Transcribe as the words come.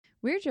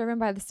We're driven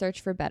by the search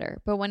for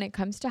better, but when it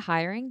comes to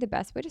hiring, the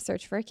best way to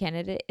search for a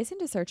candidate isn't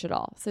to search at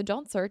all. So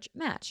don't search,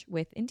 match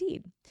with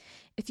Indeed.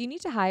 If you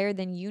need to hire,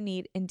 then you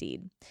need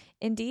Indeed.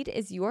 Indeed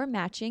is your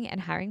matching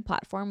and hiring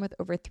platform with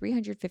over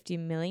 350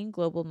 million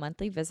global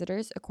monthly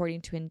visitors,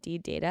 according to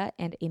Indeed data,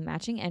 and a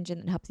matching engine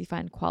that helps you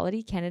find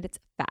quality candidates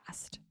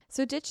fast.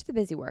 So ditch the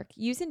busy work.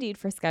 Use Indeed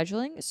for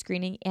scheduling,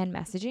 screening, and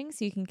messaging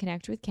so you can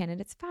connect with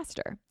candidates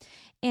faster.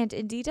 And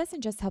Indeed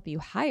doesn't just help you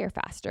hire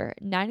faster.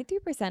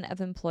 93%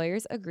 of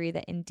employers agree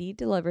that Indeed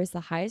delivers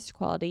the highest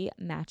quality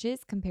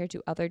matches compared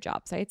to other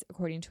job sites,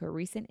 according to a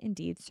recent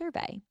Indeed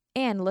survey.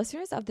 And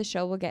listeners of the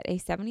show will get a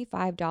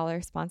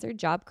 $75 sponsored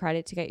job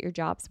credit to get your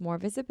jobs more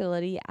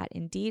visibility at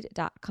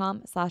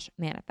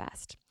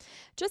Indeed.com/manifest.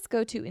 Just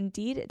go to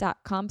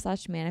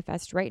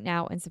Indeed.com/manifest right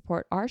now and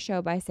support our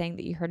show by saying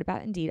that you heard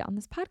about Indeed on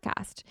this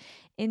podcast.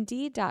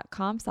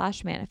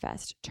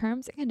 Indeed.com/manifest.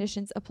 Terms and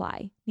conditions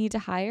apply. Need to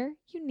hire?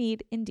 You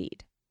need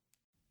Indeed.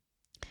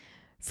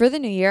 For the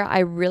new year, I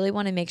really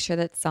want to make sure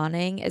that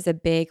sauning is a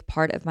big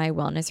part of my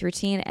wellness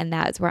routine, and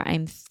that is where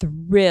I'm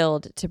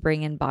thrilled to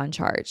bring in Bon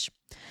Charge.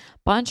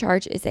 Bon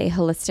Charge is a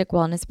holistic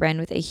wellness brand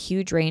with a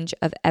huge range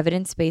of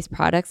evidence-based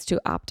products to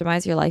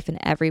optimize your life in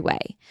every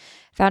way.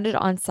 Founded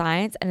on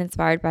science and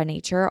inspired by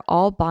nature,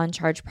 all Bon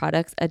Charge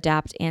products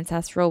adapt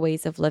ancestral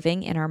ways of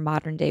living in our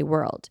modern-day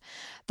world.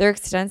 Their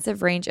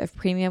extensive range of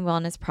premium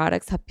wellness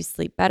products help you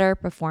sleep better,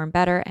 perform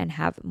better, and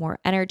have more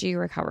energy,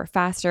 recover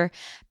faster,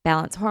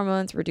 balance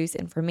hormones, reduce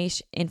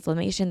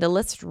inflammation. The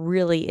list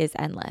really is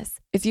endless.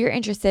 If you're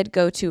interested,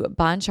 go to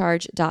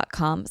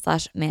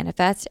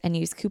boncharge.com/manifest and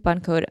use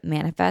coupon code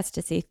MANIFEST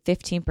to save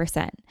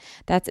 15%.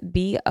 That's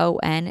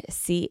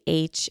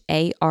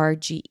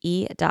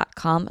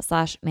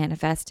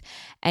BONCHARGE.com/manifest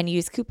and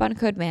use coupon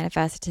code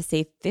MANIFEST to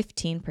save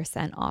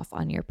 15% off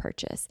on your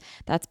purchase.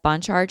 That's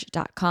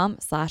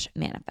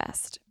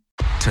boncharge.com/manifest.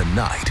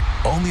 Tonight,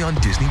 only on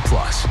Disney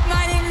Plus.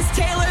 My name is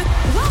Taylor.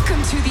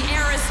 Welcome to the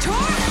Eras Tour.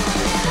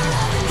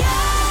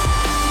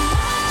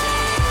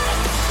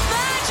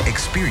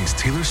 Experience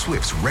Taylor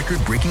Swift's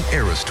record-breaking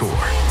Eras Tour.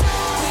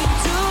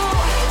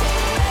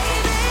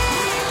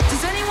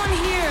 Does anyone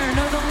here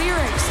know the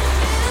lyrics?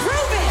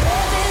 Prove it!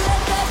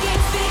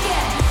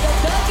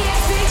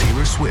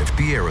 Taylor Swift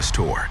The Eras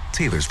Tour,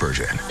 Taylor's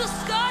version,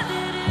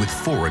 with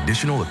 4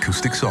 additional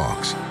acoustic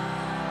songs.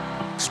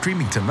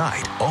 Streaming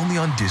tonight, only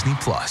on Disney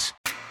Plus.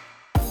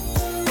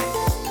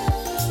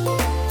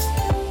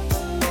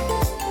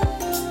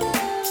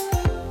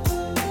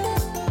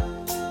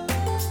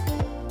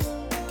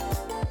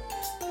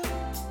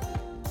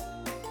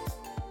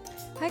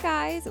 Hi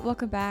guys,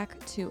 welcome back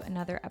to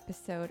another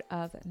episode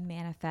of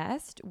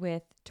Manifest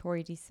with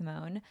Tori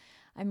DeSimone.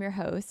 I'm your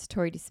host,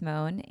 Tori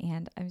DeSimone,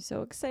 and I'm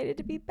so excited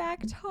to be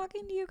back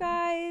talking to you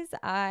guys.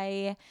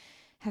 I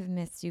have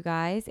missed you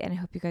guys, and I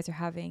hope you guys are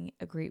having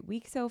a great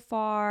week so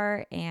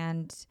far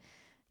and,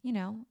 you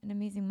know, an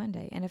amazing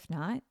Monday. And if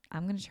not,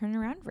 I'm going to turn it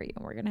around for you,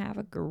 and we're going to have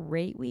a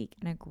great week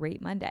and a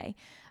great Monday.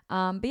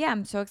 But yeah,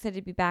 I'm so excited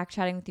to be back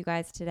chatting with you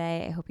guys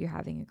today. I hope you're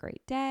having a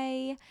great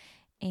day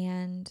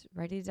and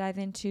ready to dive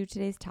into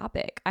today's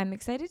topic. I'm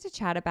excited to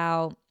chat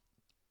about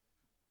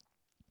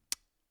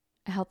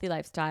a healthy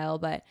lifestyle,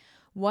 but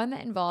one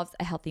that involves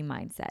a healthy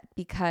mindset,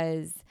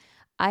 because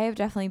I have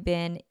definitely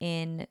been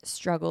in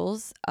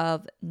struggles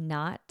of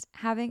not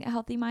having a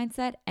healthy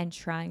mindset and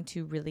trying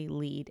to really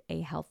lead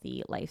a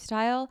healthy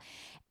lifestyle.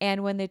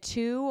 And when the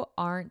two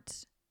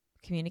aren't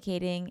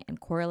communicating and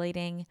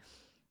correlating,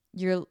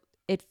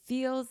 it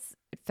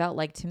felt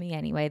like, to me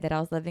anyway, that I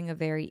was living a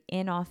very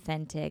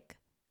inauthentic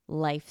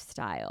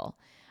lifestyle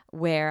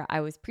where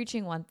I was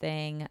preaching one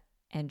thing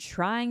and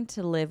trying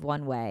to live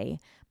one way,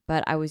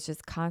 but I was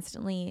just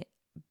constantly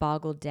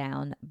boggled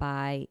down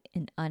by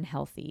an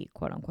unhealthy,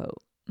 quote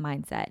unquote,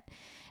 mindset,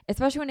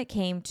 especially when it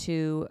came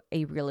to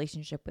a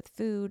relationship with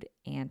food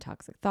and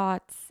toxic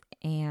thoughts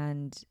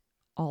and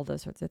all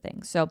those sorts of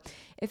things. So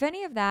if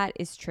any of that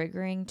is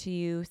triggering to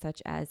you,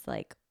 such as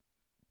like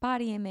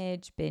body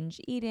image, binge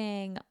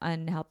eating,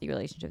 unhealthy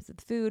relationships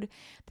with food,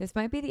 this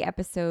might be the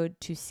episode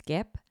to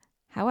skip.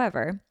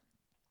 However,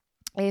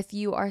 if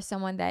you are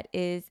someone that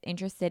is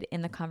interested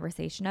in the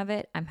conversation of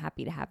it, I'm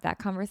happy to have that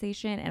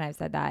conversation. And I've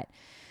said that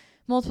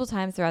multiple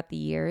times throughout the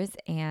years,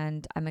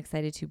 and I'm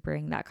excited to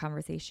bring that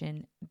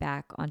conversation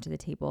back onto the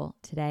table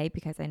today,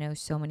 because I know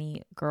so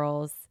many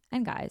girls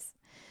and guys,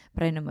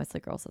 but I know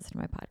mostly girls listen to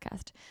my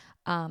podcast,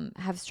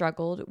 have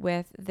struggled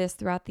with this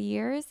throughout the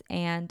years,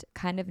 and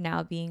kind of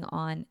now being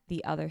on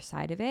the other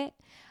side of it,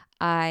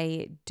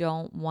 I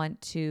don't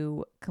want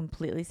to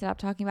completely stop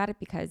talking about it,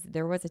 because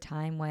there was a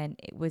time when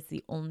it was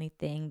the only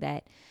thing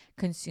that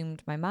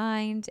consumed my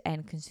mind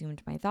and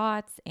consumed my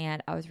thoughts,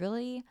 and I was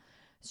really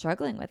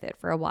struggling with it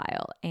for a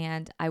while.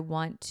 And I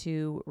want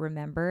to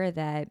remember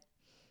that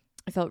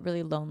I felt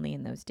really lonely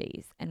in those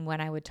days. And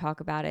when I would talk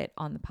about it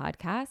on the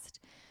podcast,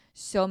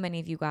 so many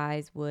of you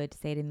guys would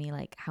say to me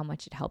like how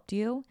much it helped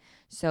you.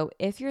 So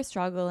if you're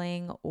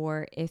struggling,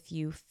 or if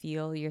you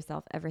feel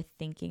yourself ever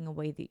thinking a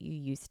way that you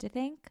used to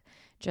think,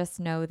 just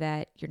know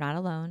that you're not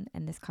alone,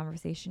 and this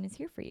conversation is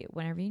here for you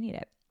whenever you need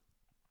it.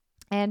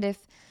 And if,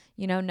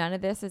 none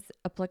of this is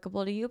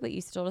applicable to you, but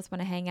you still just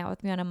want to hang out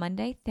with me on a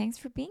Monday, thanks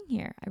for being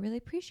here. I really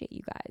appreciate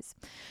you guys.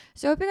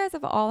 So I hope you guys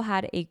have all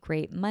had a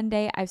great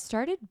Monday. I've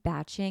started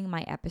batching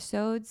my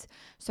episodes.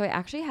 So I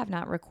actually have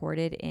not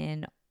recorded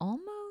in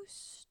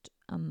almost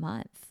a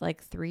month,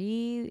 like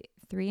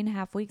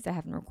 3.5 weeks. I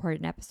haven't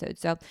recorded an episode.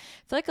 So I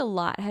feel like a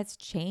lot has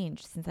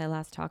changed since I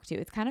last talked to you.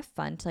 It's kind of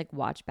fun to like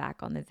watch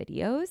back on the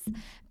videos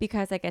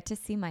because I get to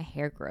see my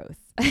hair growth.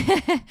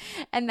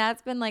 And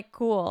that's been like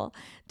cool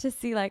to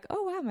see like,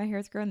 oh wow, my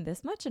hair's grown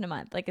this much in a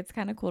month. Like it's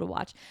kind of cool to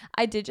watch.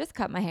 I did just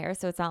cut my hair,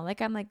 so it's not like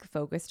I'm like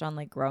focused on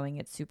like growing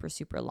it super,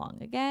 super long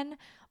again,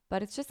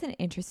 but it's just an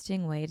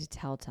interesting way to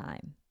tell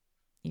time,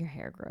 your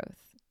hair growth.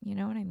 You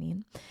know what I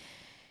mean?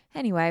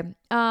 Anyway,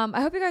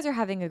 I hope you guys are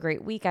having a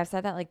great week. I've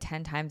said that like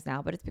 10 times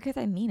now, but it's because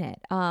I mean it.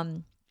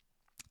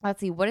 Let's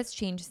see what has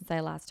changed since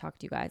I last talked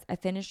to you guys. I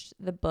finished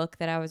the book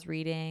that I was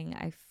reading.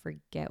 I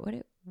forget what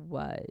it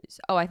was.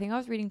 Oh, I think I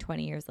was reading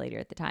 20 Years Later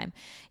at the time.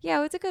 Yeah,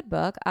 it was a good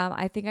book.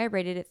 I think I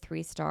rated it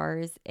 3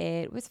 stars.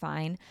 It was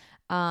fine.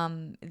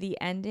 The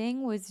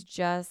ending was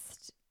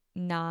just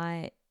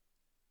not,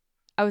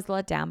 I was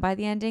let down by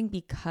the ending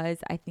because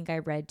I think I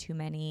read too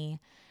many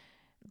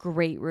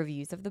great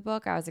reviews of the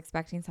book. I was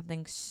expecting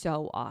something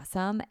so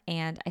awesome,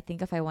 and I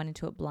think if I went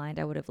into it blind,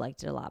 I would have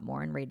liked it a lot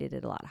more and rated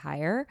it a lot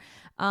higher.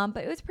 But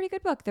it was a pretty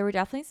good book. There were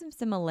definitely some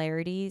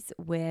similarities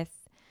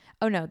with,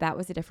 oh no, that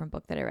was a different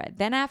book that I read.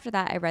 Then after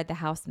that, I read The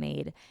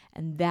Housemaid,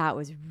 and that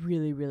was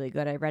really, really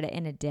good. I read it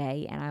in a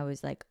day, and I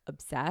was like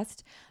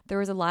obsessed. There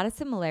was a lot of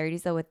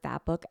similarities though with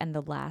that book and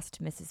The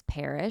Last Mrs.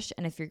 Parrish.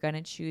 And if you're going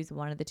to choose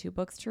one of the 2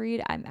 books to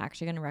read, I'm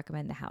actually going to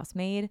recommend The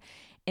Housemaid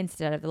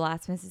instead of The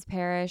Last Mrs.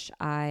 Parrish.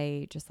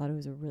 I just thought it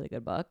was a really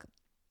good book,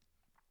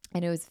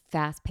 and it was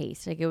fast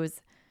paced. Like it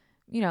was,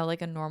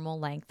 like a normal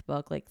length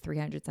book, like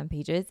 300 some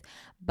pages,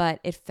 but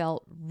it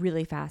felt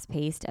really fast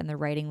paced and the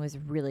writing was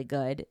really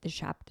good. The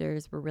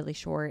chapters were really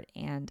short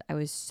and I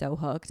was so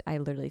hooked. I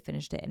literally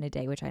finished it in a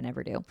day, which I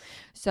never do.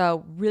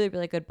 So really,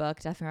 really good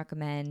book. Definitely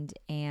recommend.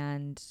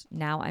 And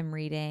now I'm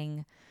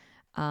reading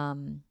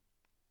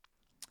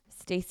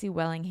Stacey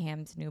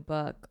Wellingham's new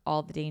book,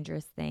 All the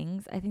Dangerous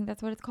Things. I think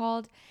that's what it's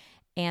called.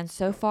 And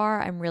so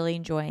far, I'm really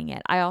enjoying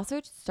it. I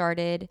also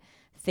started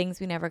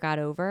Things We Never Got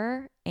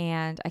Over,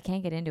 and I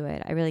can't get into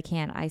it. I really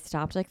can't. I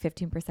stopped like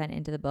 15%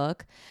 into the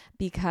book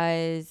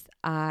because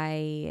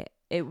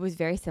it was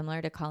very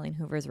similar to Colleen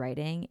Hoover's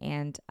writing,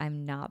 and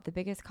I'm not the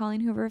biggest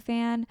Colleen Hoover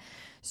fan.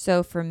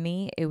 So for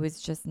me, it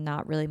was just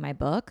not really my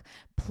book.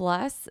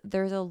 Plus,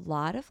 there's a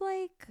lot of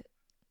like,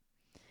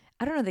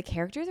 I don't know, the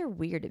characters are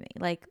weird to me.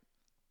 Like,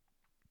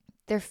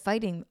 they're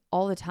fighting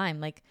all the time.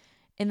 Like,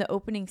 in the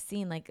opening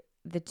scene, like,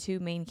 the 2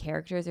 main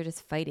characters are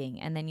just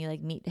fighting, and then you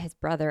like meet his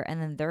brother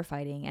and then they're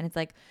fighting, and it's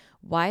like,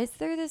 why is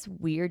there this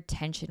weird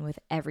tension with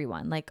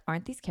everyone? Like,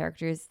 aren't these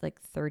characters like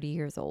 30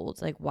 years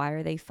old? Like, why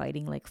are they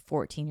fighting like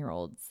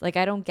 14-year-olds? Like,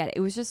 I don't get it.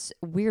 It was just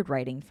weird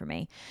writing for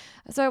me.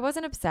 So I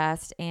wasn't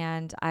obsessed,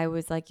 and I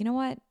was like, you know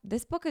what,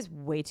 this book is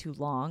way too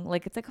long.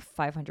 Like, it's like a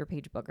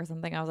 500-page book or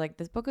something. I was like,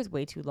 this book is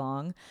way too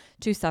long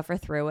to suffer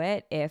through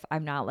it if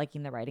I'm not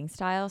liking the writing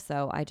style.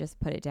 So I just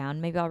put it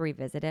down. Maybe I'll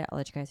revisit it. I'll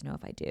let you guys know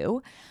if I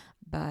do.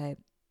 But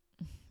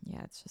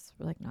yeah, it's just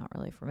like not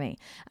really for me.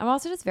 I'm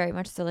also just very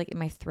much so like in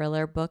my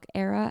thriller book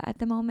era at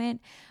the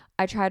moment.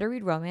 I try to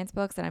read romance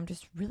books and I'm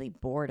just really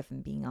bored, if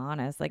I'm being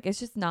honest. Like it's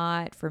just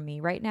not for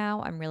me right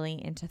now. I'm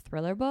really into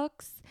thriller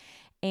books.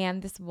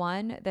 And this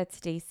one that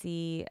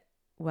Stacey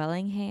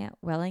Wellingham,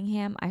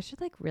 I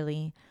should like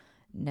really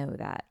know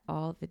that.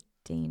 All the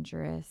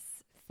Dangerous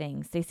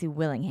Things. Stacey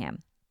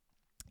Willingham.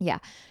 Yeah.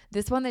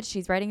 This one that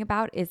she's writing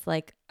about is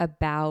like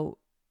about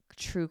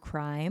true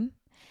crime.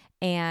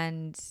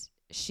 And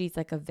she's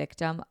like a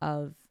victim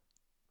of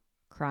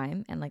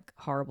crime and like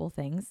horrible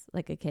things,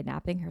 like a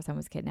kidnapping. Her son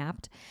was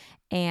kidnapped.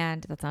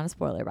 And that's not a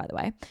spoiler, by the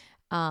way.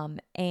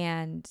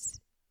 And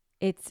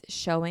it's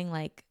showing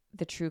like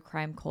the true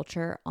crime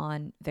culture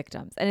on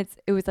victims. And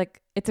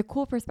it's a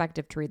cool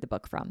perspective to read the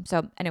book from.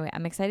 So anyway,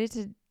 I'm excited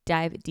to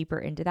dive deeper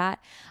into that.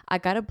 I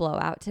got a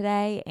blowout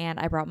today and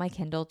I brought my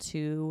Kindle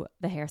to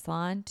the hair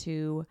salon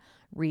to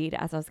read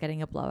as I was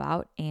getting a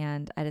blowout,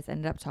 and I just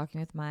ended up talking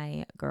with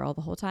my girl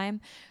the whole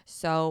time.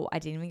 So I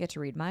didn't even get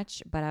to read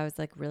much, but I was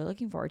like really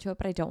looking forward to it,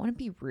 but I don't want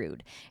to be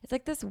rude. It's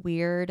like this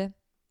weird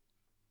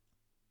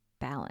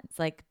balance.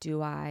 Like,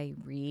 do I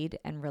read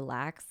and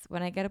relax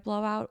when I get a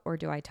blowout, or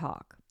do I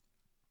talk?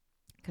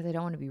 Because I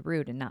don't want to be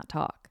rude and not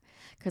talk.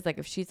 Because like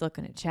if she's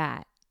looking at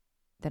chat,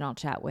 then I'll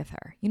chat with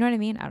her. You know what I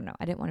mean? I don't know.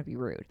 I didn't want to be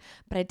rude,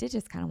 but I did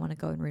just kind of want to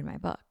go and read my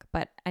book.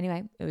 But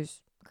anyway, it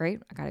was great.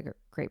 I got a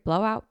great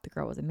blowout. The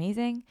girl was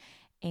amazing.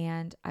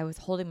 And I was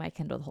holding my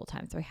Kindle the whole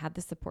time. So I had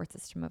the support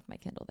system of my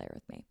Kindle there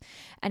with me.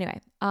 Anyway,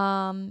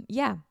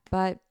 yeah,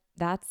 but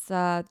that's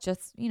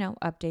just,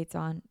 updates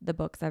on the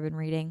books I've been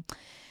reading.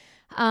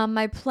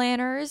 My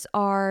planners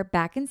are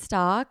back in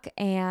stock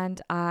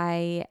and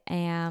I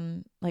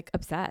am like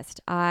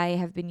obsessed. I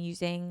have been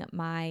using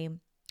my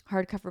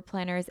hardcover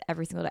planners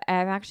every single day.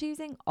 I'm actually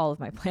using all of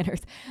my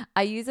planners.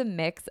 I use a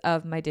mix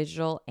of my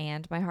digital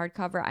and my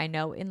hardcover. I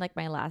know in like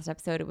my last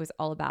episode, it was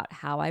all about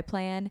how I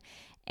plan,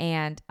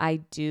 and I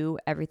do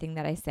everything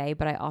that I say,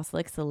 but I also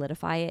like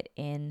solidify it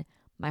in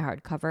my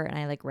hardcover, and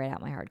I like write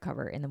out my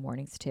hardcover in the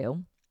mornings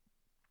too.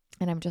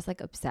 And I'm just like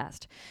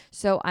obsessed.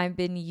 So I've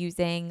been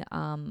using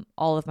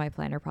all of my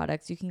planner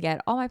products. You can get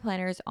all my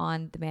planners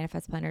on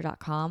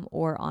themanifestplanner.com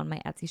or on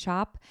my Etsy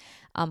shop.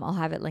 I'll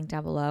have it linked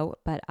down below,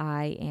 but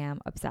I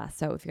am obsessed.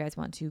 So if you guys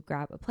want to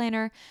grab a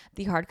planner,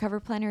 the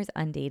hardcover planner is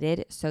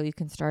undated, so you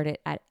can start it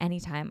at any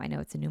time. I know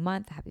it's a new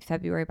month. Happy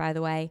February, by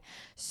the way.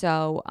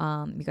 So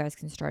you guys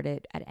can start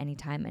it at any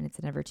time, and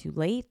it's never too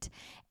late.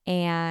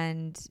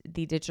 And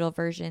the digital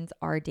versions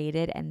are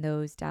dated, and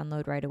those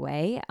download right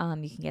away.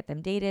 You can get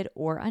them dated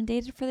or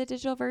undated for the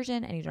digital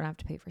version, and you don't have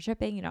to pay for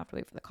shipping. You don't have to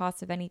wait for the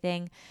cost of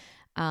anything,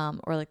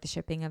 or like the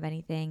shipping of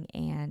anything.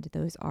 And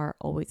those are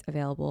always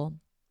available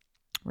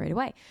right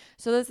away.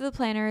 So those are the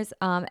planners.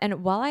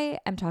 And while I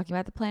am talking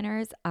about the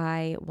planners,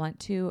 I want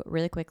to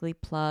really quickly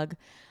plug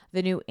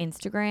the new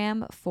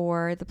Instagram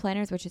for the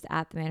planners, which is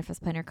at the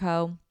Manifest Planner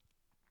Co.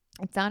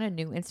 It's not a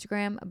new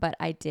Instagram, but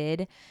I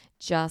did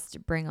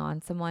just bring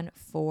on someone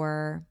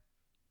for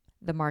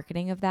the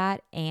marketing of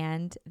that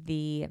and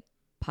the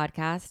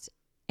podcast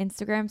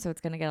Instagram. So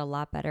it's going to get a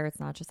lot better. It's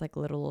not just like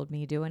little old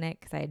me doing it,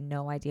 because I had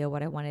no idea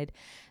what I wanted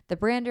the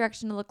brand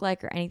direction to look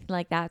like or anything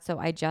like that. So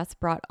I just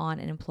brought on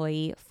an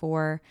employee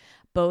for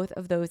both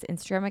of those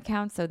Instagram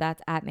accounts. So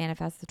that's at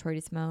Manifest with Tori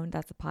DeSimone.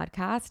 That's a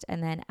podcast.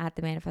 And then at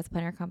the Manifest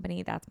Planner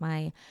Company, that's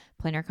my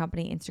planner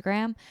company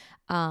Instagram.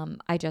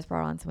 I just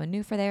brought on someone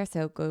new for there.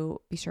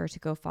 So be sure to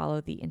go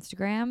follow the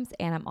Instagrams.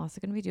 And I'm also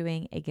going to be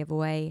doing a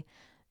giveaway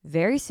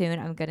very soon.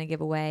 I'm going to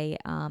give away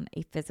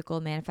a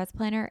physical Manifest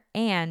Planner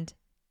and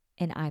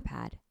an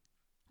iPad.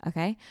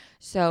 Okay.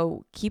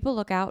 So keep a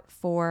lookout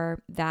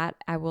for that.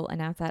 I will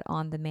announce that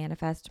on the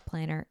Manifest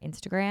Planner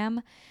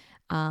Instagram.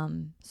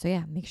 So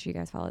yeah, make sure you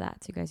guys follow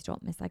that so you guys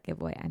don't miss that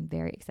giveaway. I'm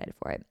very excited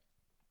for it.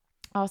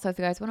 Also, if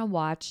you guys want to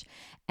watch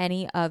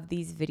any of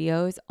these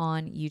videos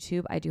on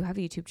YouTube, I do have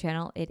a YouTube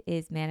channel. It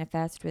is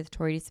Manifest with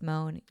Tori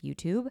DeSimone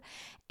YouTube.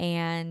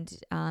 And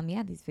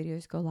yeah, these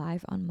videos go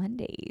live on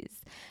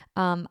Mondays.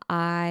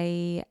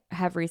 I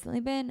have recently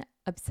been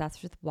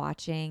obsessed with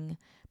watching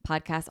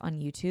podcasts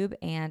on YouTube,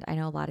 and I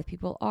know a lot of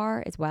people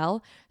are as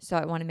well. So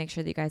I want to make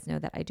sure that you guys know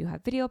that I do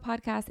have video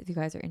podcasts if you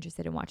guys are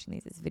interested in watching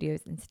these as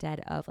videos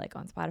instead of like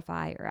on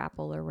Spotify or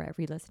Apple or wherever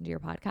you listen to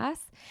your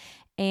podcasts.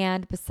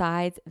 And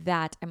besides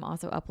that, I'm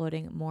also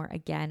uploading more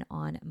again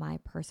on my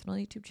personal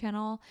YouTube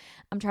channel.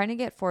 I'm trying to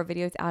get 4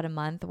 videos out a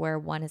month, where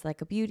one is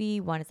like a beauty,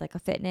 one is like a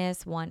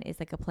fitness, one is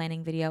like a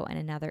planning video, and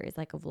another is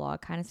like a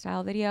vlog kind of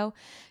style video.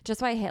 Just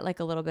so I hit like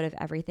a little bit of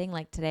everything.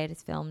 Like today I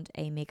just filmed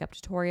a makeup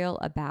tutorial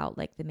about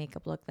like the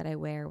makeup look that I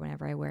wear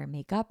whenever I wear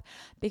makeup,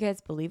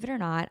 because believe it or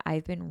not,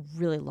 I've been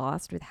really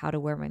lost with how to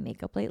wear my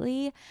makeup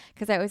lately,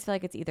 because I always feel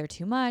like it's either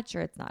too much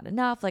or it's not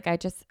enough. Like I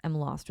just am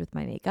lost with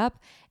my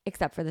makeup,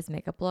 except for this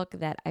makeup look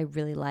that I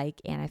really like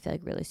and I feel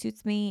like really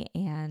suits me,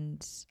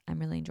 and I'm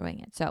really enjoying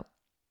it. So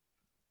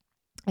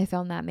I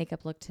filmed that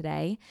makeup look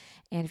today.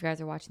 And if you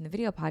guys are watching the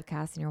video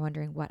podcast and you're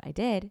wondering what I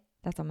did,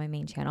 that's on my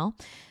main channel.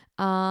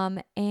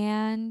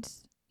 And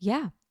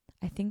yeah,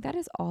 I think that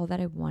is all that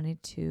I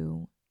wanted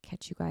to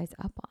catch you guys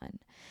up on.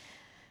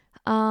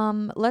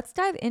 Let's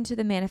dive into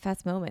the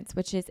Manifest Moments,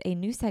 which is a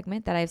new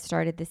segment that I've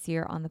started this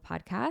year on the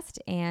podcast,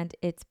 and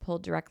it's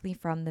pulled directly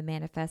from the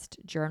Manifest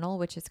Journal,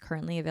 which is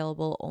currently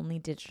available only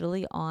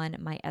digitally on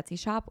my Etsy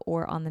shop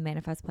or on the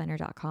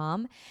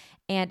manifestplanner.com.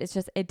 And it's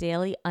just a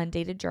daily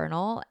undated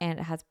journal, and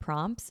it has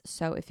prompts.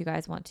 So if you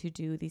guys want to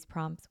do these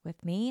prompts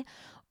with me,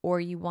 or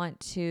you want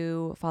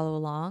to follow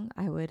along,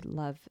 I would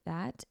love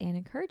that and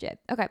encourage it.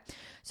 Okay.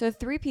 So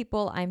 3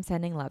 people I'm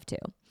sending love to.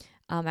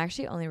 I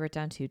actually only wrote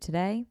down 2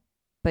 today,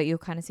 but you'll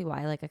kind of see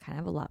why. Like I kind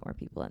of have a lot more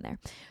people in there.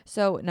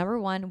 So number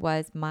 1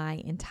 was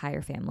my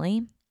entire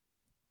family.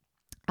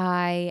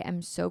 I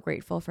am so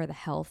grateful for the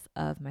health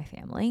of my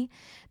family.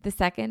 The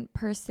second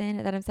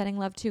person that I'm sending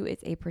love to is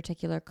a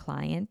particular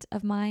client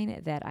of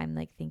mine that I'm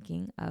like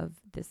thinking of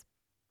this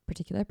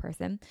particular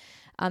person.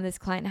 This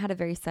client had a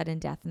very sudden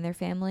death in their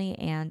family,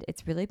 and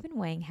it's really been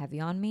weighing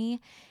heavy on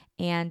me.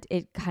 And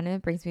it kind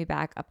of brings me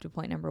back up to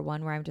point number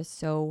 1, where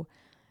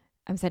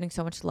I'm sending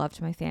so much love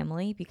to my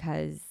family,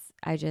 because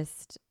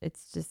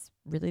it's just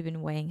really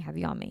been weighing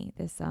heavy on me,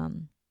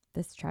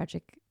 this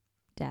tragic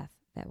death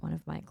that one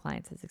of my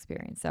clients has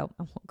experienced. So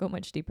I won't go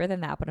much deeper than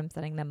that, but I'm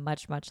sending them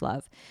much, much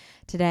love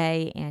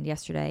today and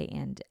yesterday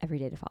and every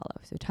day to follow.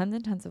 So tons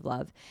and tons of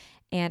love.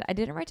 And I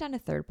didn't write down a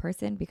third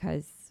person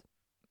because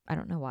I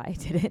don't know why I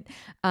didn't,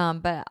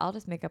 but I'll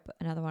just make up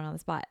another one on the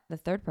spot. The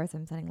third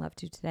person I'm sending love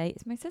to today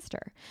is my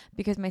sister,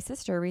 because my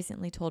sister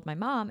recently told my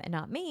mom, and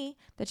not me,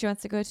 that she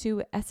wants to go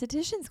to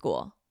esthetician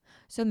school.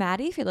 So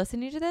Maddie, if you're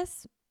listening to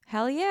this,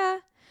 hell yeah.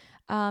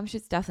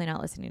 She's definitely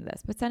not listening to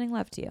this, but sending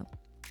love to you.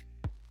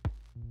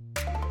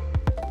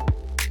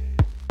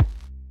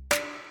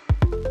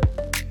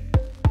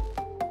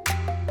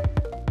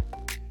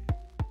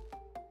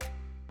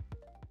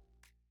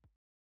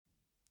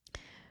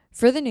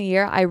 For the new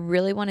year, I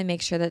really want to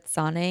make sure that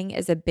sauning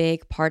is a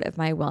big part of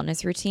my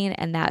wellness routine,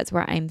 and that's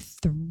where I'm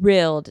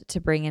thrilled to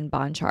bring in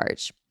Bon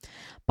Charge.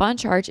 Bon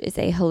Charge is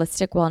a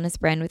holistic wellness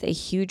brand with a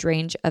huge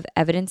range of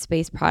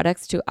evidence-based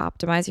products to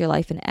optimize your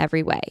life in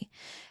every way.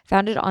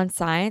 Founded on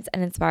science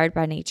and inspired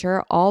by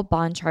nature, all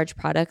Bon Charge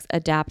products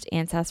adapt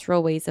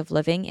ancestral ways of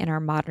living in our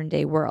modern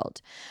day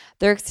world.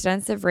 Their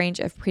extensive range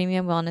of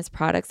premium wellness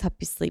products help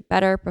you sleep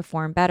better,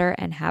 perform better,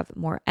 and have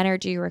more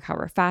energy,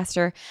 recover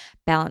faster,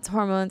 balance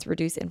hormones,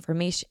 reduce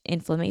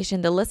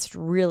inflammation. The list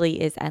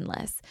really is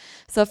endless.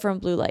 So from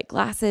blue light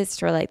glasses,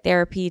 starlight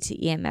therapy to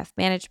EMF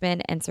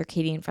management and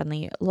circadian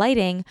friendly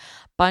lighting,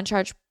 Bon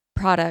Charge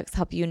products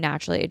help you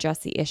naturally address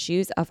the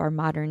issues of our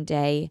modern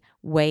day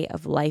way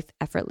of life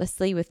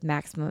effortlessly with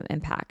maximum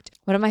impact.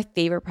 One of my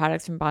favorite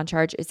products from Bon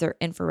Charge is their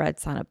infrared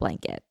sauna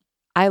blanket.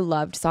 I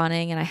loved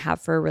sauning and I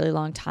have for a really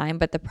long time,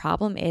 but the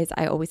problem is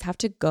I always have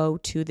to go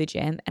to the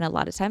gym, and a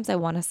lot of times I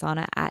want a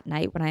sauna at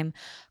night when I'm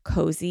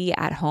cozy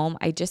at home.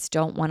 I just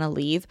don't want to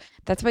leave.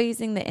 That's why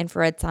using the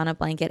infrared sauna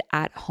blanket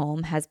at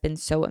home has been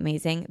so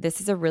amazing.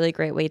 This is a really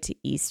great way to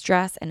ease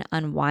stress and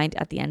unwind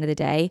at the end of the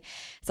day.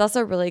 It's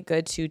also really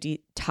good to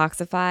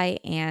detoxify,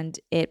 and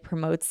it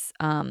promotes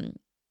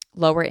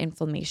lower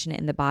inflammation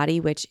in the body,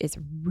 which is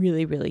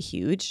really, really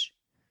huge.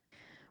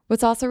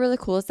 What's also really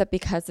cool is that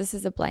because this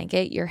is a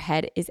blanket, your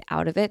head is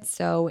out of it.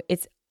 So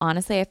it's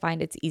honestly, I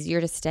find it's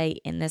easier to stay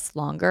in this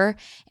longer.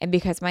 And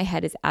because my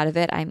head is out of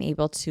it, I'm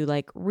able to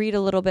like read a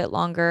little bit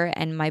longer,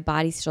 and my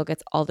body still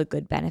gets all the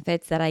good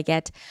benefits that I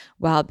get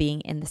while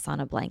being in the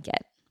sauna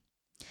blanket.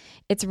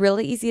 It's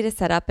really easy to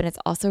set up, and it's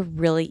also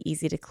really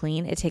easy to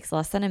clean. It takes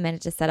less than a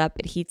minute to set up.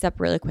 It heats up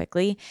really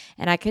quickly,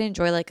 and I can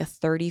enjoy like a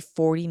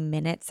 30-40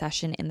 minute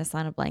session in the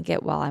sauna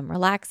blanket while I'm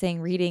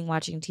relaxing, reading,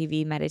 watching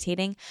TV,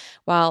 meditating.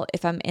 While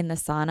if I'm in the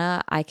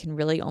sauna, I can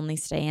really only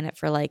stay in it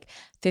for like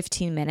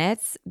 15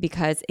 minutes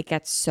because it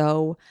gets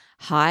so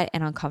hot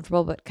and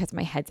uncomfortable, but because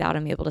my head's out,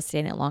 I'm able to stay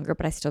in it longer,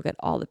 but I still get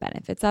all the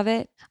benefits of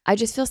it. I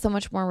just feel so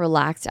much more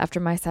relaxed after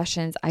my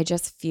sessions. I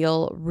just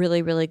feel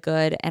really, really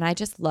good, and I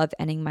just love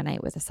ending my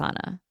night with a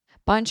sauna.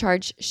 Bon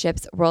Charge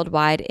ships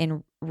worldwide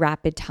in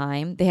rapid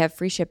time. They have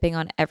free shipping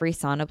on every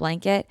sauna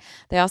blanket.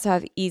 They also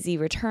have easy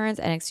returns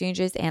and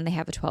exchanges, and they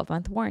have a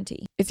 12-month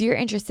warranty. If you're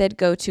interested,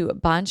 go to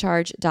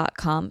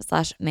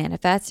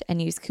boncharge.com/manifest and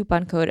use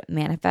coupon code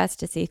manifest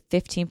to save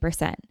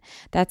 15%.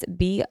 That's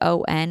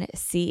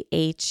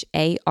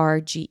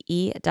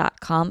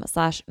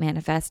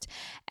BONCHARGE.com/manifest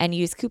and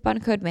use coupon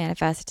code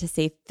manifest to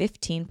save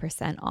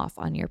 15% off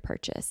on your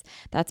purchase.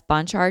 That's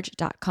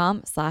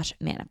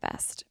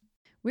boncharge.com/manifest.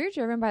 We're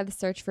driven by the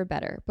search for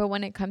better, but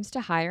when it comes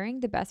to hiring,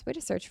 the best way to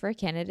search for a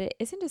candidate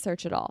isn't to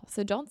search at all.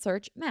 So don't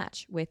search,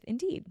 match with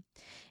Indeed.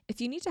 If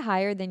you need to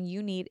hire, then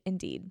you need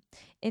Indeed.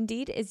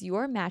 Indeed is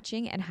your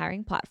matching and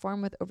hiring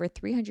platform with over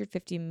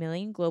 350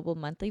 million global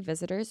monthly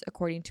visitors,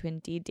 according to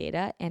Indeed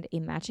data, and a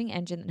matching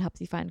engine that helps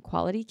you find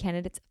quality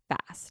candidates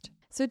fast.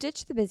 So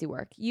ditch the busy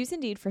work. Use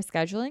Indeed for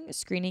scheduling,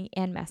 screening,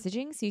 and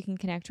messaging so you can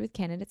connect with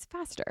candidates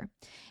faster.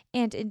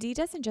 And Indeed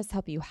doesn't just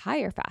help you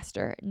hire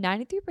faster.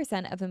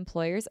 93% of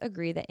employers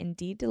agree that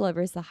Indeed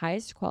delivers the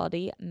highest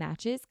quality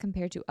matches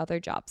compared to other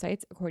job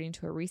sites, according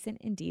to a recent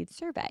Indeed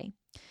survey.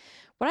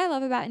 What I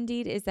love about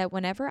Indeed is that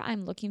whenever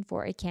I'm looking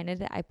for a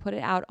candidate, I put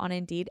it out on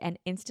Indeed and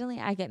instantly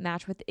I get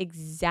matched with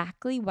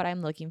exactly what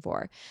I'm looking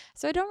for.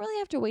 So I don't really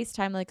have to waste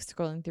time like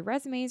scrolling through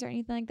resumes or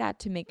anything like that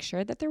to make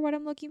sure that they're what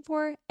I'm looking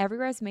for. Every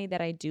resume that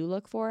I do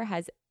look for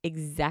has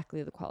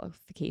exactly the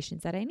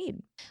qualifications that I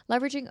need.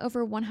 Leveraging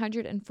over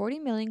 140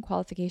 million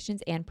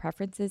qualifications and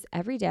preferences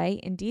every day,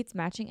 Indeed's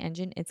matching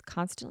engine is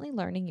constantly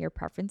learning your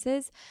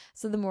preferences.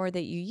 So the more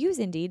that you use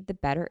Indeed, the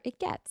better it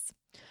gets.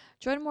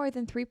 Join more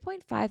than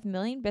 3.5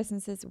 million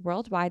businesses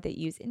worldwide that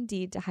use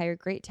Indeed to hire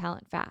great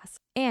talent fast.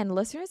 And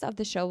listeners of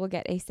the show will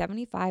get a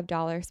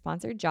 $75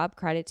 sponsored job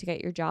credit to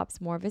get your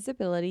jobs more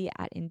visibility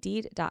at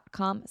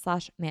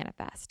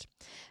Indeed.com/manifest.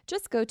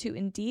 Just go to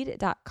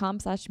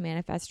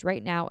Indeed.com/manifest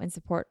right now and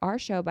support our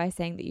show by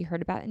saying that you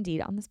heard about Indeed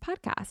on this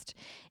podcast.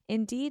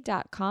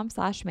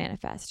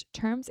 Indeed.com/manifest.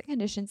 Terms and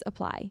conditions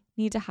apply.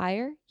 Need to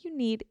hire? You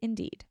need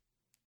Indeed.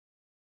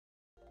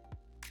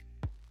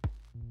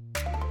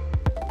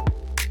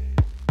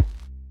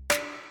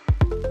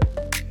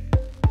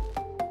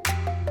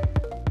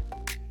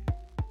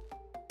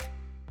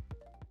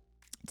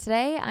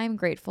 Today, I'm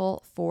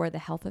grateful for the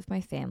health of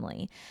my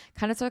family.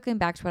 Kind of circling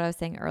back to what I was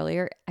saying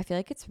earlier, I feel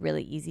like it's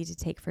really easy to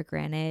take for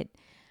granted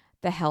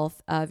the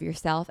health of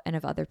yourself and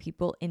of other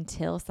people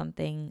until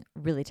something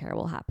really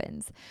terrible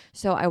happens.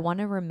 So I want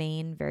to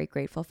remain very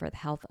grateful for the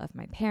health of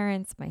my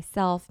parents,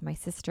 myself, my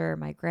sister,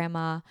 my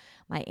grandma,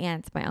 my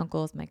aunts, my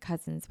uncles, my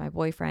cousins, my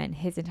boyfriend,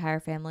 his entire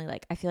family.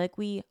 Like, I feel like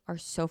we are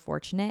so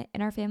fortunate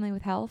in our family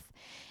with health,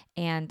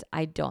 and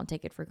I don't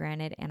take it for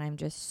granted, and I'm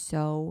just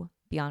so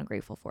beyond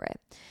grateful for it.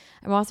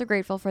 I'm also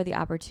grateful for the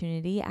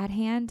opportunity at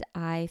hand.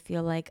 I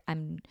feel like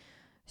I'm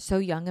so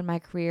young in my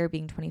career,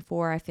 being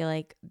 24. I feel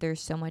like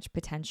there's so much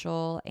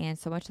potential and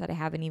so much that I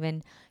haven't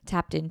even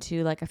tapped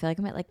into. Like, I feel like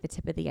I'm at like the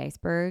tip of the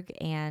iceberg,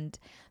 and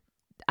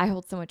I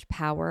hold so much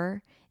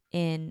power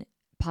in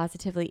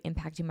positively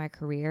impacting my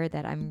career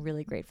that I'm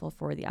really grateful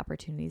for the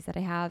opportunities that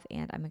I have,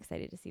 and I'm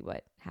excited to see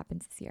what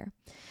happens this year.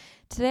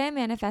 Today, I'm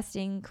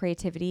manifesting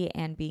creativity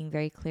and being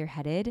very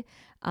clear-headed.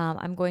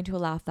 I'm going to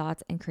allow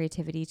thoughts and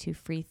creativity to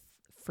free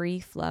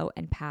flow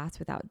and pass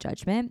without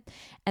judgment.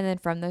 And then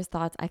from those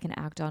thoughts, I can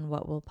act on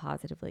what will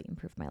positively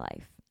improve my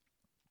life.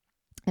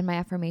 And my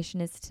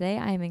affirmation is today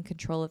I am in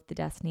control of the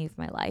destiny of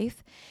my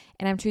life,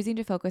 and I'm choosing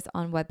to focus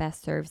on what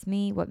best serves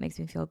me, what makes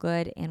me feel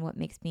good, and what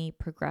makes me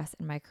progress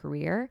in my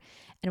career,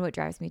 and what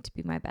drives me to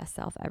be my best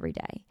self every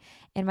day.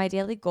 And my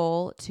daily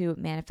goal to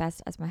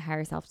manifest as my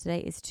higher self today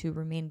is to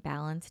remain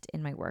balanced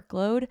in my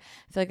workload.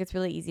 I feel like it's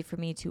really easy for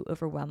me to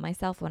overwhelm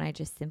myself when I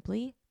just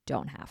simply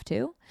don't have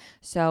to.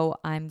 So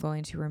I'm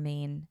going to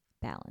remain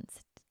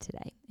balanced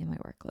today in my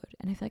workload.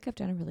 And I feel like I've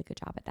done a really good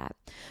job at that.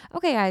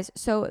 Okay, guys,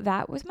 so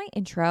that was my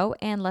intro,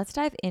 and let's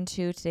dive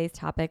into today's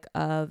topic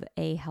of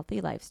a healthy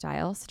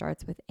lifestyle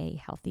starts with a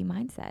healthy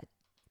mindset.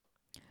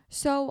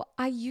 So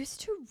I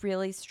used to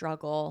really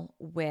struggle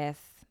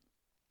with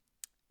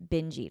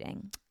binge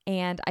eating.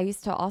 And I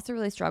used to also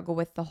really struggle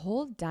with the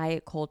whole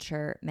diet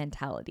culture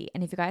mentality.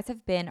 And if you guys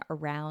have been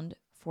around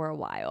for a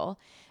while,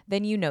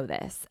 then you know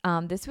this.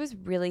 This was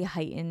really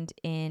heightened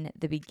in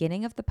the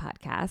beginning of the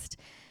podcast,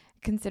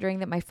 considering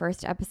that my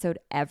first episode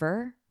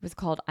ever was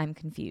called I'm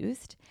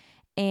Confused.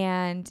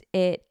 And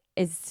it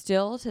is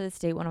still to this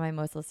day one of my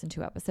most listened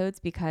to episodes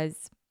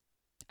because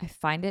I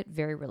find it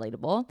very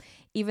relatable,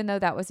 even though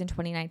that was in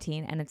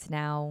 2019 and it's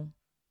now,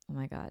 oh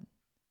my God,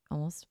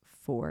 almost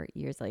 4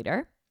 years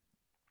later.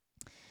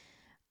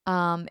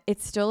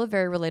 It's still a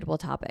very relatable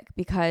topic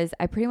because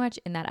I pretty much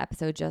in that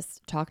episode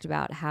just talked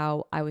about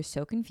how I was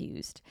so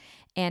confused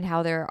and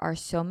how there are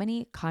so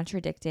many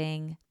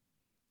contradicting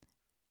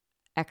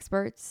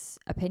experts,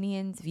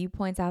 opinions,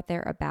 viewpoints out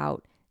there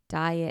about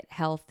diet,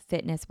 health,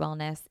 fitness,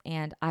 wellness.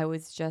 And I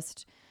was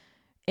just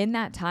in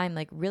that time,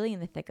 like really in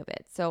the thick of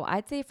it. So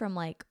I'd say from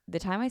like the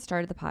time I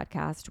started the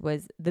podcast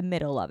was the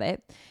middle of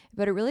it,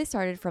 but it really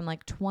started from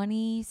like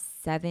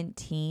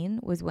 2017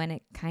 was when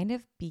it kind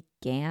of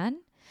began.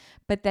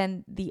 But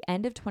then the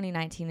end of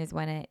 2019 is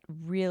when it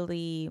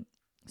really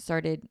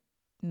started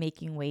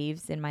making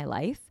waves in my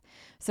life.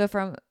 So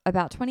from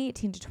about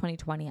 2018 to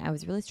 2020, I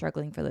was really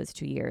struggling for those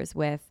 2 years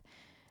with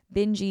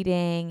binge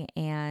eating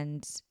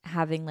and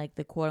having like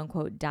the quote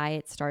unquote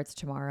diet starts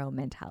tomorrow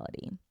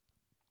mentality.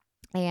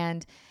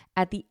 And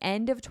at the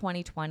end of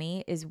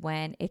 2020 is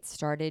when it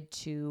started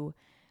to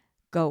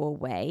go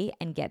away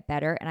and get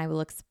better. And I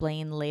will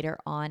explain later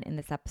on in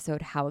this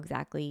episode how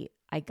exactly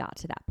I got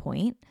to that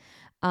point.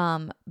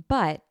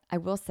 But I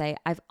will say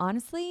I've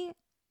honestly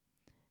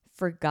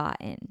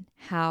forgotten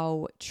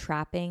how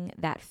trapping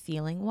that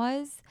feeling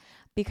was,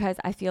 because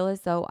I feel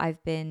as though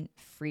I've been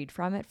freed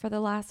from it for the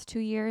last 2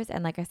 years.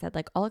 And like I said,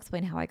 like I'll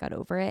explain how I got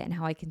over it and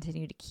how I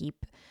continue to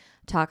keep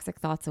toxic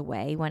thoughts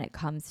away when it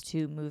comes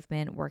to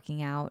movement,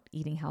 working out,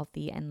 eating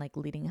healthy, and like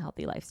leading a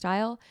healthy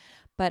lifestyle.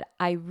 But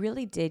I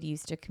really did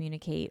used to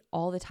communicate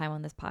all the time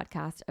on this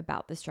podcast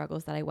about the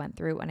struggles that I went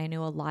through. And I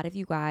know a lot of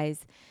you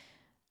guys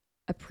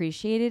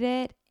appreciated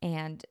it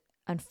and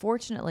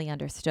unfortunately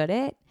understood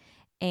it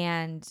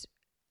and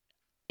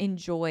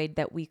enjoyed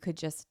that we could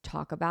just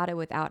talk about it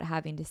without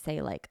having to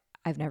say like,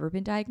 I've never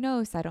been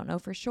diagnosed. I don't know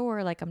for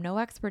sure. Like I'm no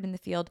expert in the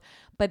field,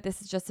 but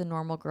this is just a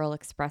normal girl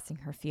expressing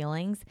her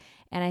feelings.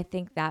 And I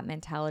think that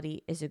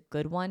mentality is a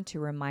good one to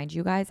remind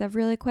you guys of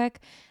really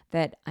quick,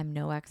 that I'm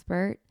no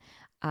expert.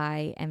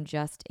 I am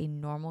just a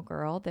normal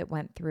girl that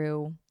went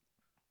through,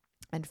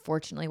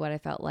 unfortunately, what I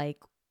felt like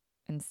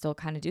and still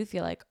kind of do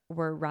feel like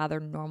were rather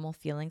normal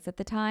feelings at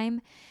the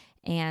time,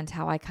 and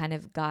how I kind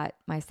of got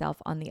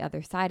myself on the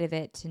other side of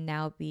it to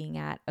now being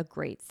at a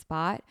great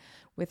spot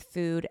with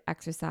food,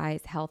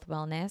 exercise, health,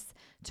 wellness,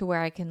 to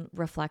where I can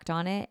reflect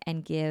on it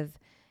and give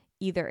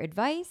either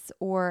advice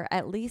or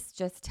at least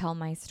just tell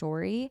my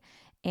story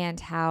and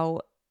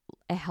how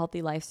a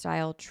healthy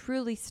lifestyle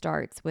truly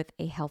starts with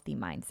a healthy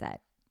mindset.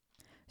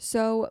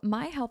 So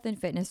my health and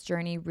fitness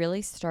journey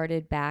really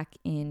started back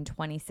in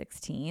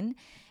 2016.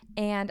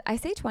 And I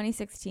say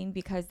 2016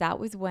 because that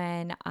was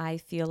when I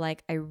feel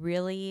like I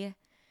really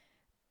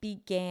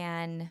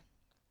began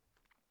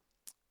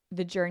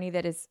the journey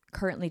that has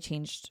currently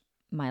changed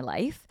my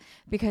life,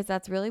 because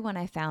that's really when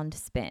I found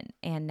spin.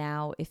 And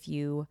now if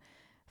you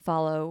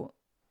follow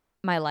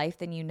my life,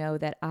 then you know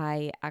that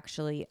I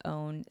actually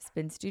own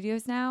spin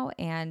studios now.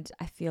 And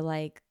I feel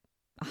like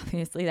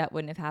obviously that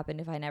wouldn't have happened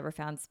if I never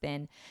found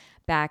spin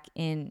back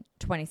in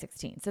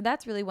 2016. So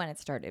that's really when it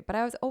started. But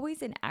I was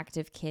always an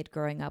active kid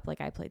growing up. Like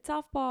I played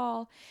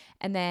softball.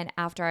 And then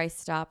after I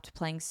stopped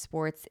playing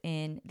sports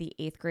in the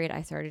 8th grade,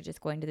 I started just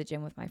going to the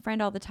gym with my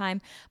friend all the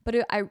time.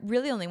 But I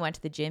really only went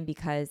to the gym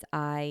because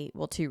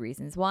two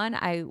reasons. One,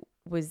 I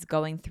was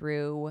going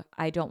through,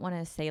 I don't want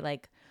to say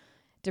like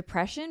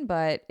depression,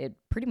 but it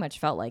pretty much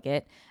felt like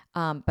it.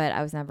 But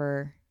I was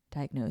never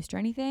diagnosed or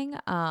anything.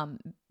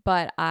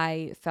 But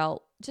I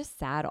felt just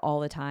sad all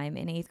the time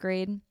in 8th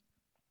grade.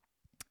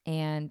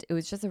 And it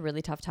was just a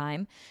really tough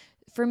time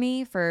for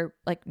me for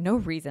like no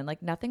reason.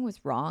 Like nothing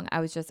was wrong. I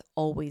was just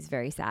always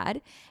very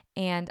sad.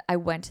 And I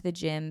went to the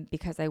gym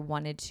because I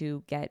wanted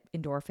to get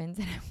endorphins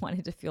and I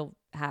wanted to feel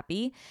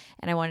happy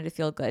and I wanted to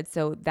feel good.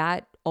 So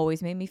that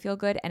always made me feel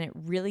good and it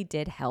really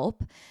did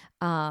help.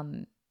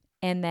 And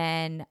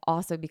then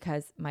also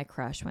because my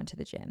crush went to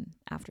the gym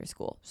after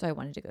school. So I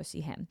wanted to go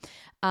see him.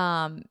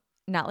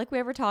 Not like we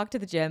ever talked to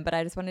the gym, but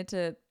I just wanted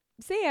to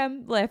see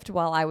him lift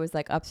while I was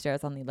like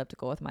upstairs on the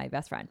elliptical with my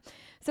best friend.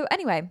 So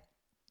anyway,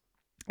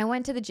 I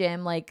went to the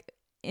gym like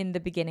in the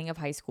beginning of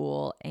high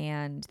school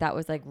and that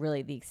was like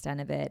really the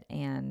extent of it.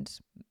 And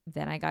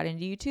then I got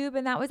into YouTube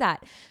and that was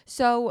that.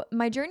 So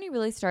my journey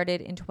really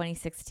started in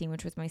 2016,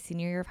 which was my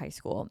senior year of high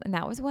school. And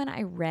that was when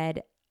I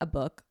read a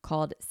book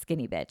called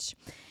Skinny Bitch.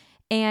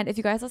 And if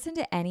you guys listen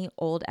to any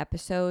old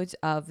episodes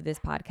of this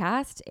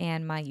podcast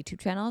and my YouTube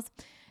channels,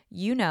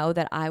 you know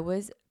that I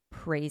was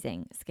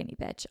praising Skinny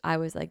Bitch. I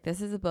was like,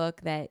 this is a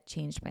book that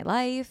changed my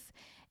life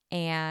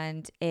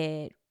and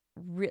it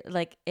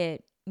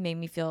made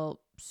me feel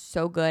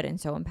so good and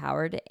so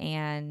empowered.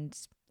 And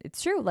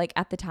it's true. Like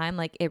at the time,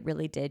 like it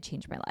really did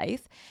change my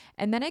life.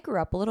 And then I grew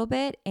up a little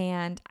bit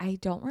and I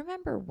don't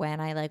remember when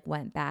I like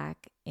went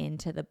back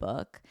into the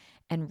book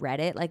and read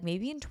it. Like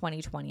maybe in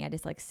 2020, I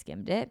just like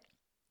skimmed it.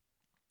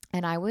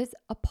 And I was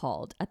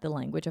appalled at the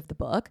language of the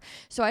book.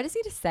 So I just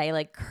need to say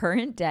like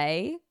current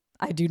day,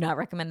 I do not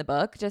recommend the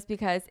book just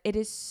because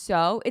it's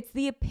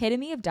the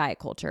epitome of diet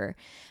culture,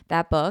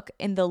 that book,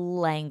 in the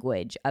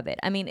language of it.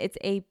 I mean, it's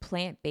a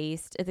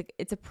plant-based,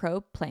 it's a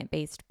pro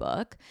plant-based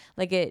book.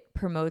 Like it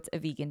promotes a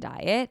vegan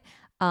diet,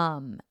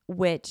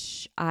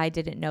 which I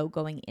didn't know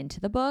going into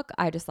the book.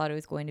 I just thought it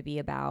was going to be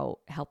about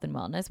health and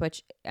wellness,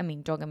 which, I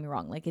mean, don't get me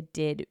wrong. Like it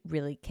did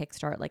really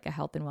kickstart like a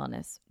health and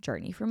wellness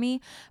journey for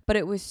me, but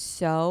it was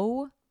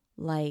so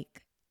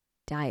like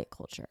diet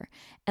culture.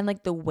 And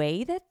like the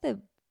way that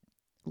the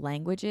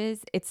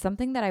languages, it's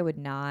something that I would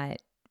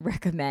not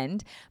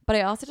recommend. But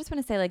I also just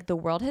want to say like the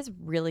world has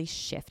really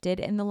shifted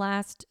in the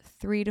last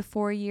 3 to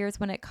 4 years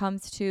when it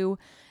comes to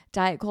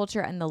diet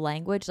culture and the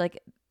language.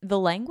 Like the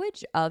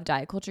language of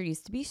diet culture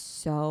used to be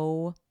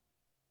so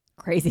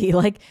crazy.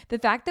 Like the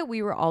fact that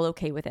we were all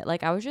okay with it.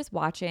 Like I was just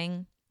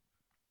watching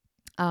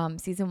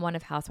season 1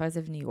 of Housewives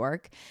of New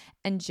York,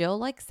 and Jill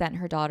like sent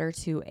her daughter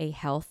to a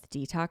health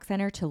detox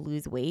center to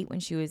lose weight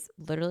when she was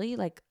literally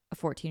like a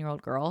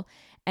 14-year-old girl,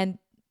 and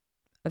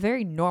a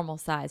very normal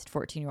sized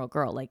 14-year-old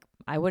girl. Like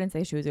I wouldn't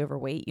say she was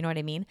overweight, you know what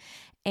I mean?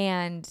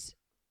 And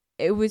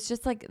it was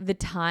just like the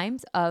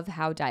times of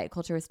how diet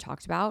culture was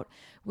talked about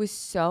was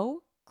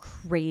so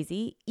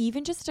crazy,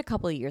 even just a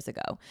couple of years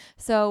ago.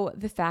 So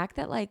the fact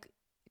that like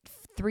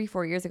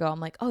 3-4 years ago,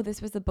 I'm like, oh,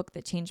 this was the book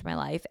that changed my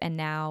life. And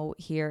now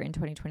here in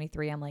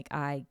 2023, I'm like,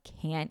 I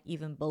can't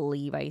even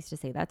believe I used to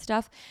say that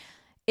stuff.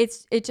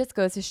 It just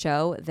goes to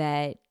show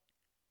that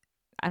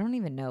I don't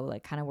even know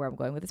like kind of where I'm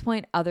going with this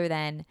point, other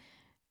than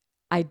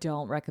I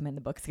don't recommend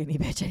the book Skinny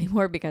Bitch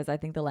anymore because I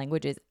think the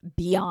language is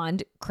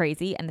beyond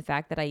crazy. And the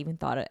fact that I even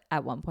thought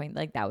at one point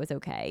like that was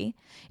okay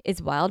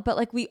is wild. But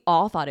like we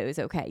all thought it was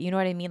okay. You know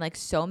what I mean? Like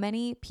so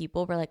many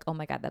people were like, oh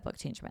my God, that book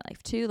changed my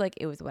life too. Like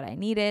it was what I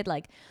needed,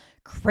 like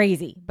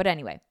crazy. But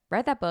anyway,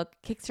 read that book,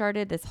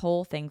 kickstarted this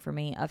whole thing for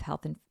me of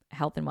health and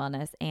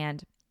wellness.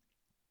 And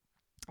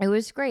it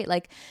was great.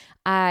 Like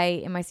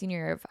in my senior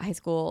year of high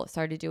school,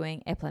 started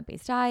doing a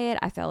plant-based diet.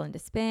 I fell into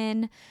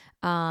spin.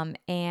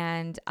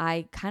 And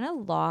I kind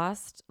of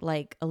lost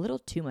like a little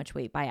too much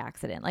weight by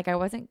accident. Like I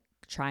wasn't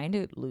trying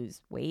to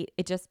lose weight.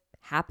 It just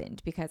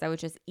happened because I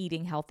was just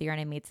eating healthier and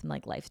I made some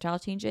like lifestyle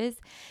changes.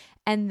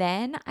 And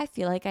then I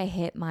feel like I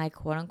hit my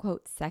quote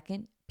unquote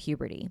second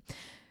puberty,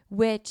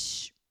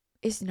 which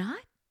is not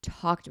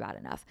talked about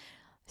enough.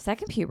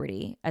 Second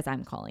puberty, as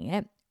I'm calling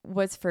it,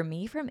 was for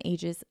me from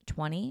ages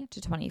 20 to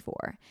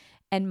 24.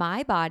 And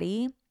my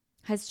body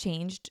has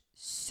changed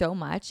so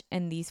much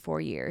in these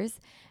 4 years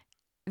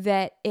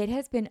that it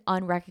has been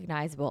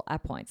unrecognizable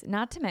at points.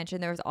 Not to mention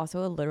there was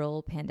also a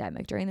literal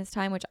pandemic during this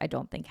time, which I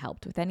don't think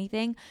helped with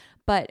anything.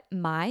 But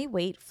my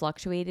weight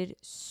fluctuated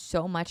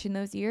so much in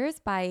those years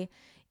by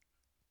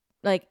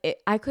like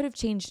I could have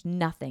changed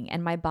nothing.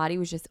 And my body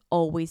was just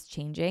always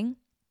changing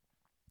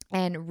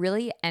and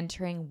really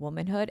entering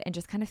womanhood and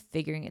just kind of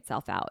figuring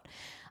itself out.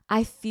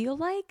 I feel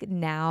like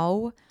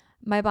now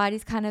my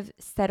body's kind of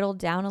settled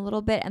down a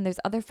little bit, and there's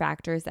other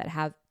factors that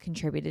have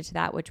contributed to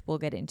that, which we'll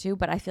get into.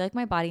 But I feel like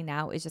my body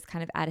now is just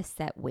kind of at a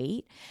set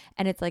weight,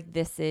 and it's like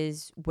this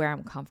is where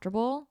I'm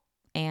comfortable,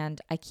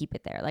 and I keep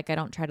it there. Like I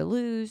don't try to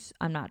lose.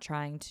 I'm not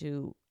trying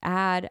to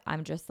add.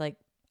 I'm just like,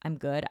 I'm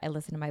good. I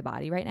listen to my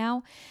body right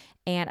now,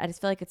 and I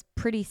just feel like it's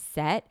pretty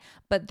set.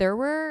 But there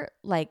were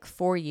like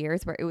 4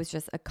 years where it was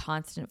just a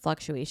constant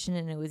fluctuation,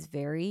 and it was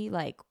very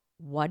like,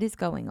 what is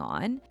going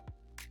on?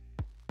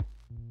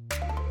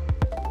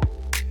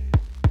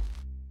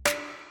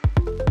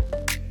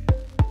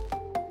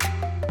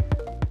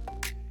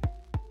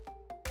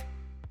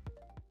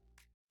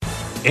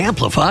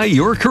 Amplify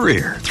your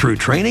career through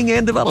training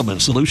and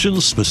development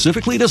solutions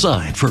specifically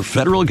designed for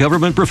federal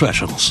government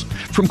professionals.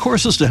 From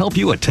courses to help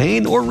you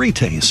attain or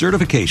retain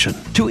certification,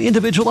 to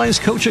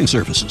individualized coaching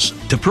services,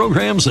 to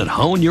programs that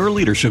hone your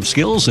leadership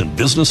skills and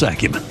business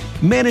acumen,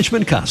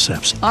 Management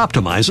Concepts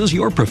optimizes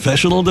your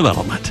professional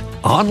development.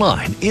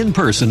 Online, in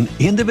person,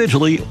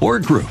 individually, or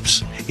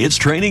groups, it's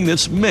training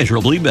that's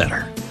measurably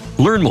better.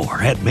 Learn more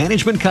at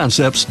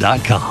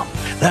managementconcepts.com.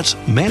 That's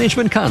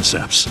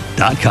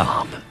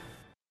managementconcepts.com.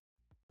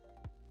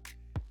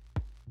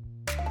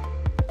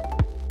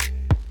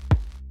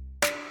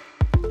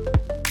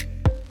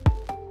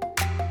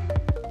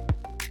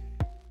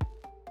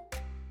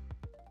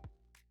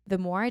 The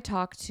more I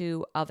talk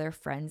to other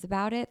friends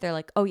about it, they're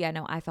like, oh yeah,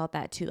 no, I felt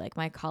that too. Like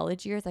my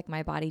college years, like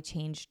my body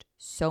changed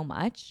so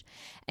much.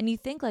 And you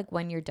think like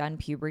when you're done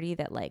puberty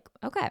that like,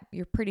 okay,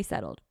 you're pretty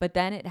settled, but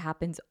then it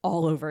happens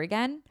all over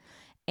again.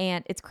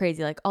 And it's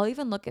crazy. Like I'll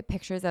even look at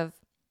pictures of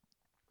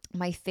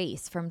my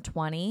face from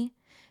 20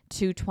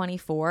 to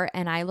 24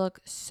 and I look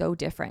so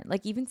different.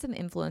 Like even some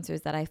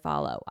influencers that I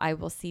follow, I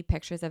will see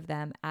pictures of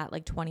them at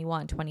like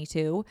 21,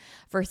 22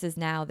 versus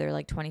now they're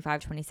like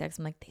 25, 26.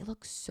 I'm like, they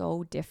look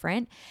so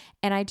different.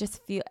 And I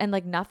just feel, and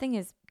like nothing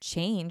has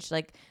changed.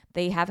 Like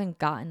they haven't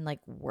gotten like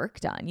work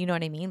done. You know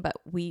what I mean? But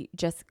we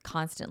just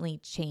constantly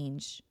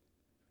change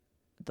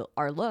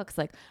our looks,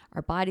 like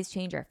our bodies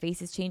change, our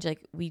faces change.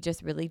 Like we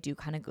just really do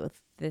kind of go through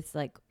this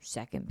like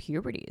second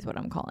puberty is what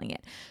I'm calling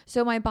it.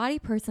 So my body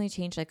personally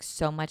changed like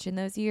so much in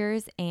those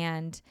years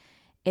and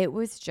it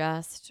was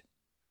just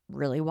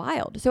really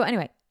wild. So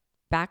anyway,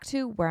 back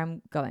to where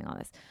I'm going on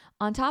this.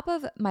 On top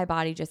of my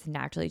body just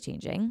naturally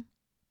changing,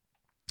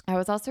 I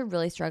was also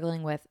really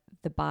struggling with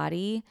the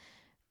body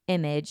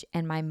image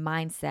and my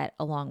mindset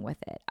along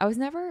with it. I was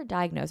never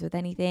diagnosed with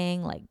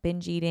anything like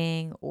binge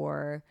eating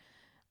or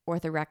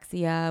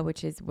orthorexia,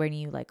 which is when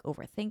you like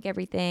overthink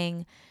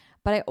everything.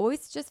 But I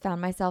always just found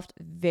myself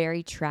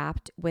very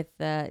trapped with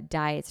the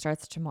diet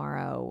starts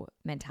tomorrow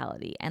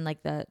mentality and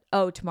like the,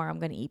 oh, tomorrow I'm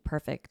going to eat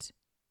perfect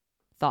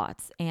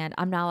thoughts and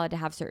I'm not allowed to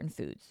have certain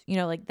foods, you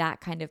know, like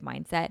that kind of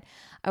mindset.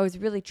 I was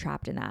really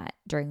trapped in that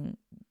during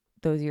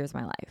those years of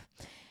my life.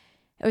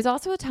 It was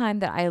also a time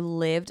that I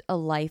lived a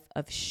life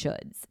of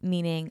shoulds,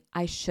 meaning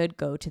I should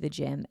go to the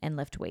gym and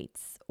lift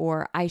weights,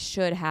 or I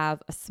should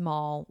have a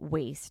small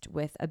waist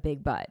with a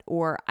big butt,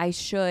 or I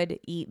should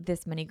eat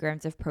this many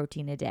grams of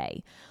protein a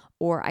day,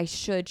 or I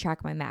should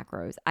track my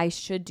macros. I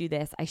should do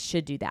this. I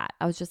should do that.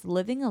 I was just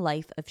living a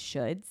life of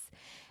shoulds,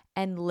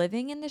 and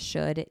living in the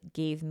should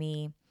gave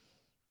me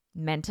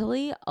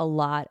mentally a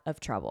lot of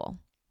trouble.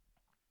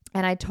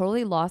 And I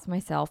totally lost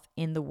myself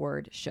in the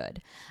word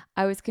should.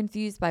 I was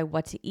confused by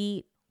what to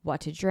eat,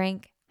 what to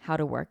drink, how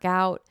to work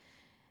out.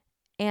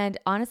 And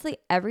honestly,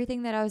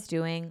 everything that I was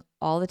doing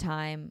all the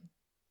time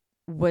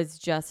was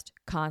just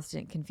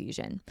constant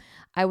confusion.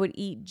 I would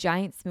eat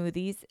giant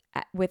smoothies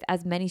with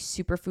as many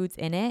superfoods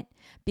in it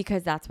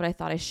because that's what I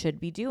thought I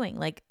should be doing.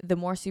 Like the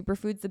more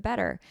superfoods, the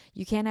better.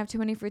 You can't have too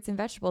many fruits and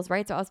vegetables,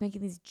 right? So I was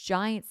making these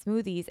giant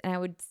smoothies and I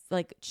would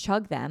like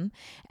chug them.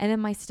 And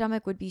then my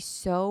stomach would be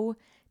so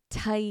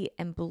tight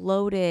and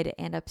bloated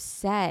and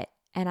upset.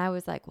 And I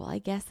was like, well, I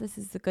guess this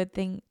is a good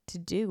thing to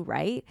do,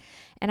 right?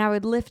 And I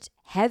would lift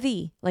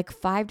heavy like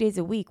 5 days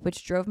a week,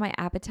 which drove my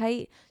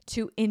appetite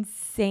to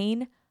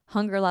insane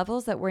hunger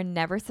levels that were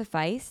never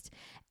sufficed.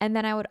 And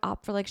then I would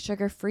opt for like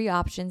sugar-free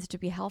options to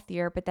be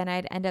healthier, but then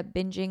I'd end up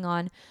binging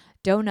on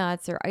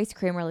donuts or ice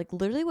cream or like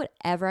literally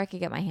whatever I could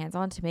get my hands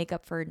on to make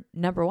up for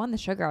number one, the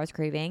sugar I was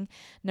craving,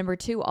 number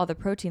two, all the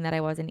protein that I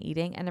wasn't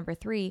eating, and number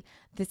three,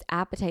 this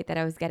appetite that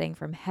I was getting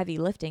from heavy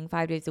lifting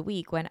 5 days a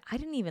week when I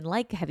didn't even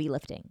like heavy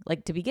lifting,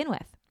 like to begin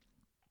with.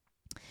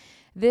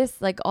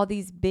 This, like all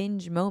these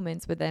binge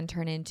moments would then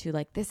turn into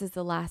like, this is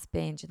the last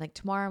binge and like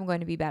tomorrow I'm going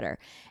to be better.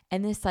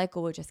 And this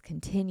cycle would just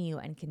continue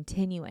and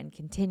continue and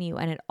continue.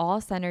 And it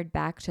all centered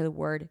back to the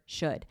word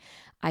should.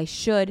 I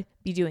should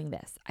be doing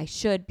this. I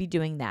should be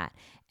doing that.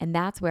 And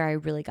that's where I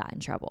really got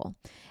in trouble.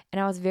 And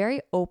I was very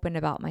open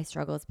about my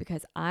struggles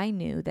because I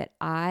knew that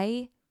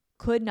I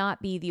could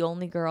not be the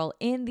only girl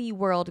in the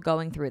world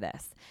going through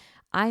this.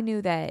 I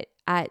knew that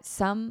at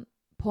some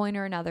point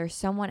or another,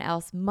 someone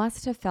else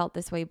must have felt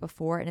this way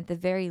before. And at the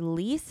very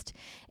least,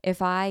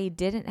 if I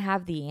didn't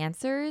have the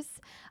answers,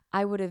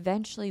 I would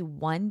eventually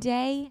one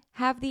day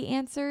have the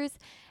answers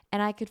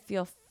and I could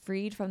feel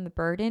freed from the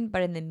burden.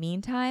 But in the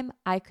meantime,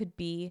 I could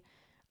be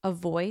a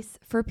voice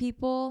for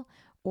people,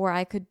 or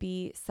I could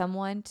be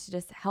someone to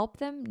just help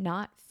them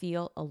not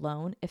feel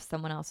alone if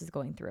someone else is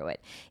going through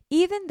it.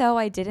 Even though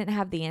I didn't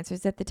have the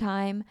answers at the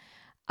time,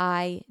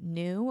 I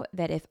knew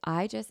that if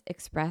I just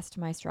expressed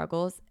my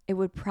struggles, it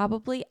would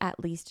probably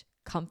at least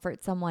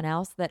comfort someone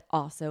else that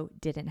also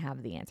didn't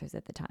have the answers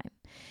at the time.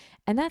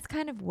 And that's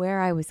kind of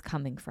where I was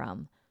coming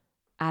from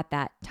at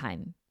that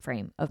time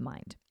frame of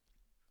mind.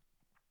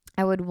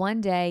 I would one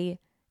day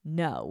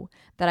know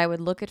that I would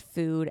look at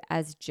food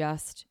as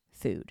just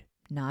food,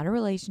 not a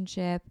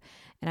relationship.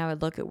 And I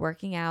would look at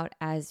working out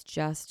as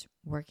just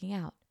working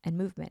out and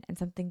movement and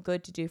something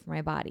good to do for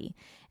my body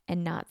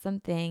and not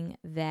something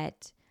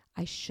that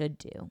I should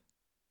do,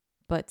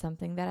 but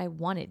something that I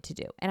wanted to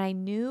do. And I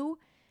knew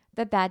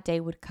that that day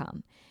would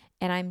come.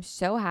 And I'm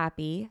so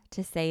happy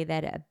to say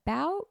that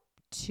about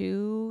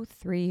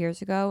 2-3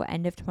 years ago,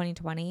 end of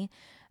 2020,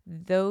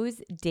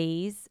 those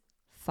days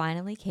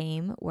finally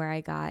came where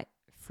I got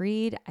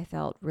freed. I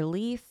felt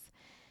relief.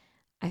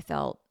 I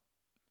felt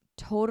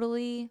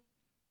totally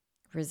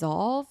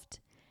resolved.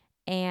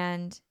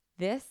 And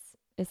this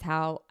is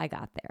how I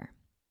got there.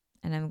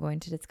 And I'm going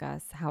to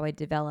discuss how I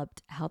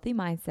developed a healthy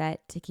mindset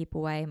to keep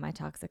away my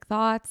toxic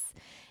thoughts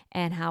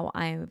and how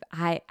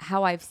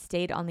I've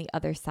stayed on the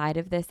other side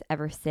of this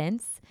ever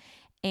since.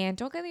 And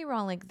don't get me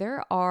wrong, like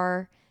there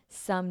are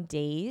some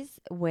days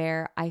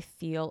where I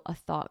feel a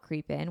thought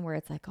creep in where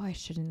it's like, oh, I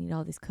shouldn't eat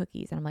all these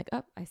cookies. And I'm like,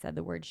 oh, I said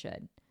the word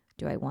should.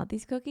 Do I want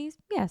these cookies?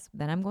 Yes,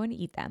 then I'm going to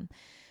eat them.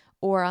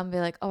 Or I'll be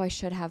like, oh, I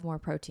should have more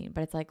protein.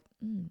 But it's like,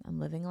 I'm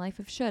living a life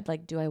of should.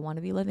 Like, do I want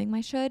to be living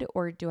my should,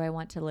 or do I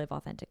want to live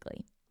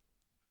authentically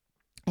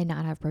and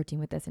not have protein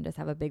with this and just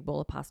have a big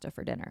bowl of pasta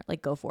for dinner?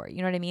 Like, go for it. You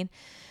know what I mean?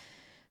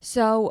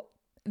 So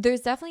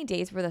there's definitely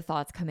days where the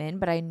thoughts come in,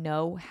 but I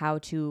know how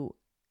to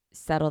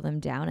settle them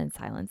down and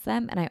silence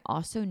them. And I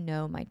also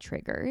know my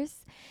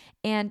triggers.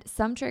 And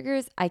some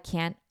triggers I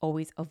can't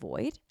always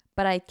avoid,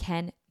 but I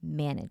can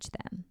manage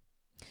them.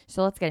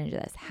 So let's get into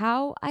this.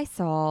 How I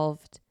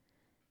solved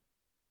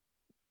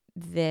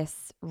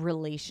this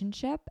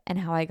relationship and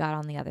how I got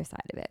on the other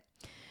side of it.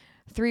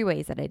 3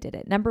 ways that I did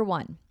it. Number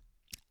 1,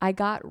 I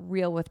got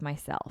real with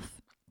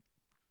myself.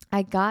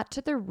 I got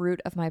to the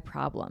root of my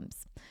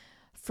problems.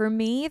 For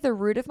me, the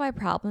root of my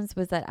problems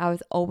was that I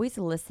was always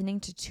listening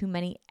to too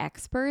many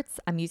experts,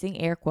 I'm using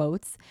air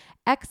quotes,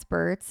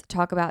 experts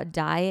talk about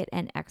diet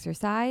and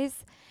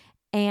exercise.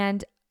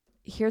 And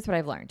here's what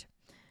I've learned.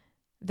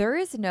 There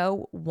is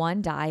no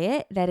one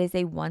diet that is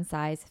a one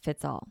size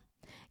fits all.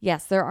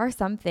 Yes, there are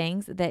some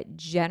things that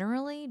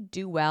generally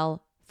do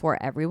well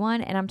for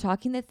everyone. And I'm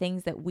talking the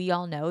things that we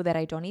all know that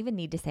I don't even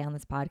need to say on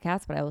this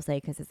podcast, but I will say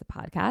because it's a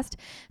podcast,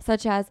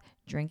 such as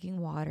drinking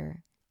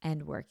water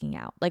and working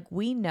out. Like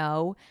we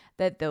know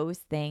that those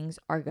things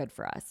are good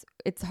for us.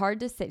 It's hard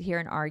to sit here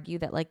and argue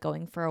that like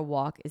going for a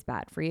walk is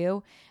bad for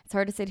you. It's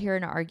hard to sit here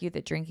and argue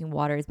that drinking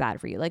water is bad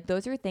for you. Like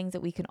those are things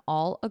that we can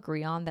all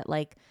agree on, that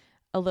like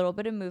a little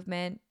bit of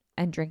movement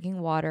and drinking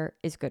water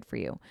is good for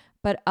you.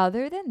 But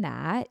other than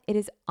that, it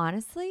is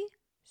honestly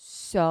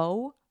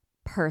so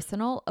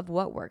personal of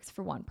what works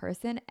for one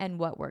person and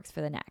what works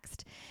for the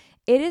next.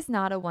 It is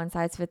not a one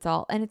size fits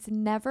all, and it's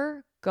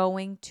never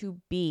going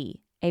to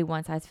be a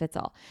one size fits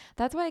all.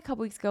 That's why a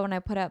couple weeks ago when I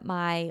put up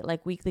my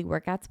like weekly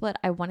workout split,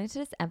 I wanted to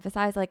just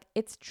emphasize like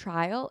it's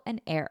trial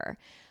and error.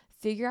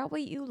 Figure out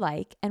what you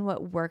like and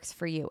what works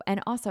for you.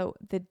 And also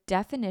the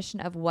definition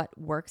of what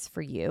works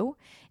for you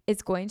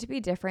is going to be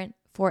different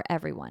for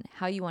everyone.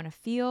 How you want to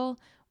feel,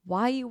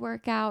 why you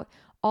work out,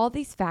 all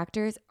these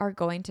factors are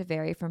going to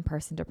vary from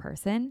person to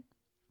person.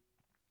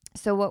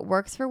 So what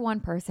works for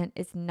one person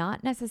is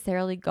not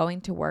necessarily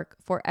going to work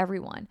for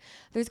everyone.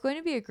 There's going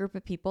to be a group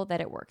of people that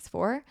it works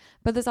for,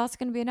 but there's also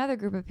going to be another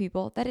group of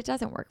people that it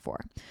doesn't work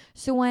for.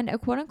 So when a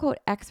quote unquote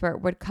expert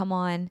would come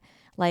on,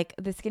 like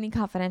the Skinny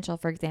Confidential,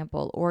 for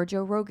example, or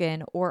Joe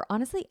Rogan, or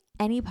honestly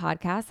any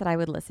podcast that I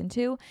would listen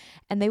to,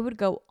 and they would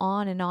go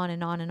on and on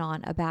and on and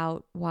on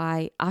about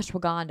why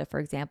ashwagandha,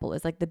 for example,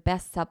 is like the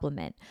best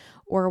supplement,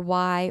 or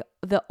why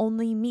the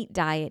only meat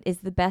diet is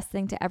the best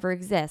thing to ever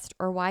exist,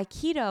 or why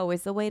keto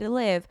is the way to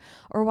live,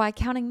 or why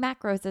counting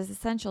macros is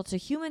essential to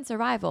human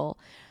survival.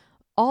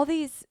 All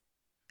these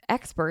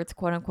experts,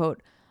 quote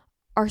unquote,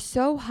 are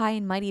so high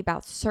and mighty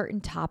about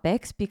certain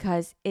topics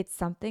because it's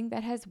something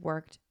that has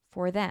worked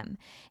for them.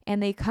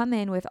 And they come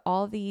in with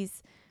all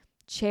these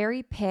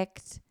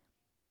cherry-picked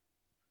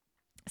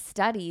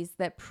studies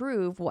that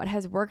prove what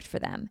has worked for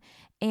them.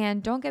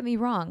 And don't get me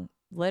wrong,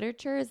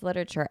 literature is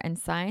literature and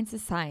science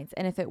is science.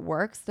 And if it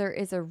works, there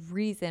is a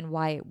reason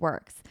why it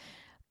works.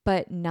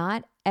 But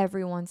not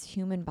everyone's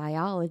human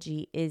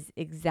biology is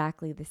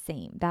exactly the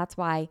same. That's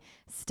why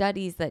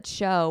studies that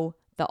show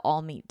the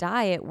all-meat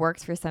diet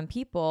works for some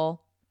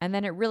people, and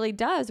then it really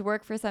does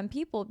work for some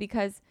people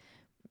because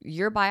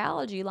your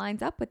biology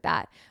lines up with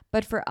that.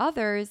 But for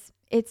others,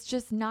 it's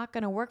just not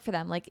going to work for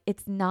them. Like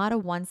it's not a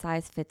one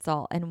size fits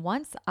all. And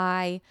once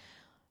I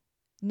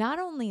not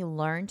only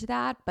learned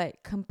that,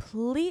 but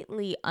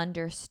completely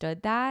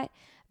understood that,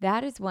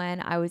 that is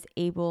when I was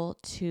able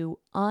to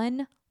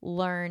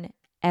unlearn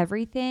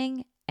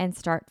everything and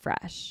start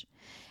fresh.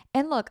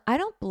 And look, I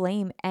don't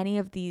blame any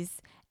of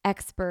these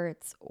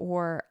experts,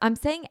 or I'm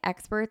saying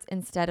experts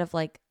instead of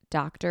like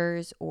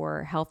doctors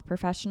or health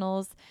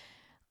professionals.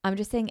 I'm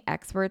just saying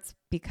experts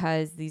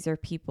because these are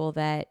people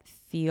that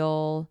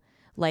feel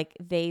like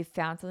they've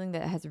found something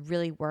that has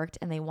really worked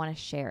and they want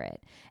to share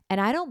it. And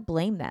I don't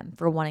blame them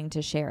for wanting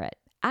to share it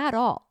at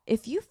all.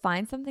 If you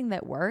find something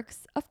that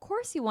works, of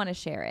course you want to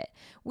share it.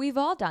 We've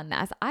all done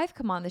that. I've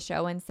come on the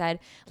show and said,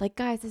 like,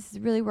 guys, this has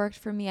really worked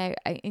for me. I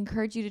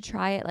encourage you to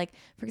try it. Like,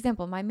 for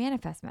example, my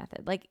manifest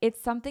method, like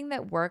it's something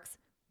that works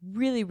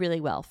really,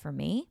 really well for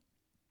me.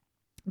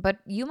 But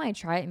you might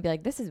try it and be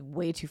like, this is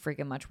way too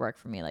freaking much work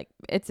for me. Like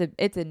it's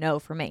a no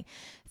for me.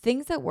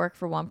 Things that work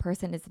for one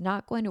person is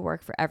not going to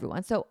work for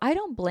everyone. So I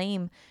don't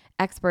blame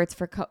experts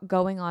for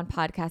going on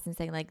podcasts and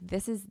saying like,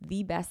 this is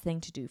the best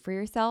thing to do for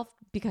yourself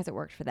because it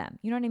worked for them.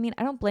 You know what I mean?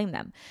 I don't blame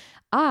them.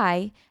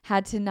 I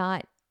had to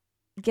not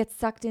get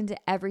sucked into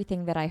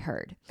everything that I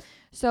heard.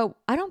 So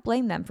I don't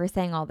blame them for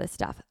saying all this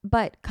stuff.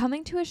 But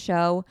coming to a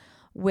show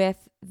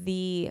with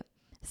the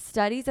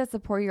studies that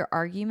support your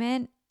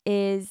argument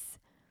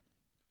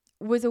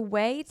was a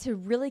way to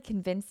really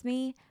convince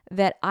me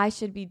that I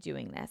should be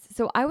doing this.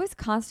 So I was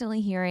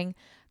constantly hearing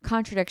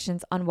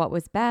contradictions on what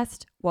was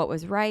best, what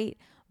was right,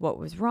 what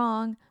was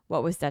wrong,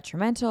 what was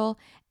detrimental,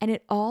 and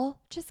it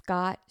all just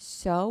got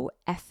so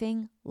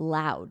effing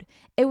loud.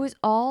 It was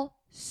all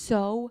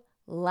so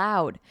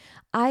loud.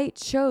 I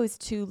chose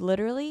to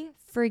literally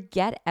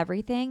forget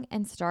everything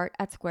and start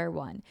at square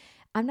one.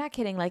 I'm not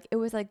kidding. Like it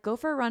was like go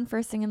for a run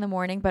first thing in the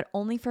morning, but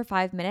only for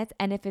 5 minutes.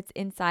 And if it's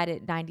inside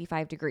at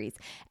 95 degrees,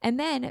 and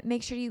then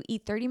make sure you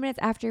eat 30 minutes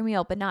after your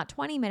meal, but not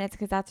 20 minutes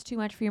because that's too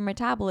much for your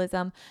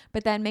metabolism.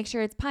 But then make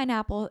sure it's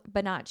pineapple,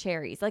 but not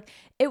cherries. Like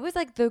it was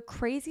like the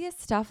craziest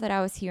stuff that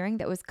I was hearing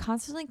that was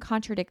constantly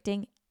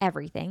contradicting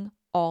everything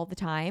all the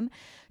time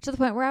to the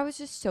point where I was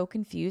just so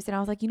confused. And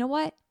I was like, you know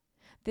what?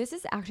 This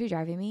is actually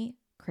driving me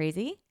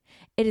crazy.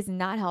 It is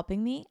not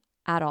helping me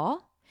at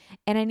all.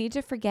 And I need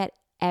to forget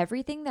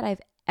everything that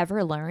I've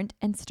ever learned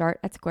and start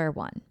at square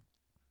one.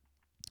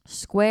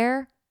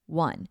 Square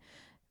one,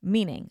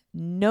 meaning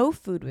no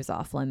food was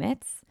off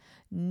limits.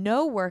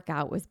 No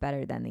workout was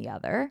better than the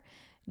other.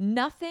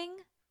 Nothing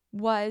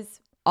was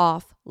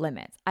off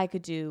limits. I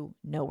could do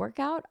no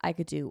workout. I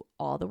could do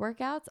all the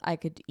workouts. I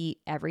could eat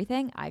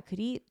everything. I could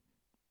eat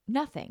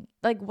nothing.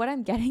 Like what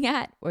I'm getting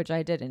at, which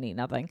I didn't eat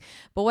nothing,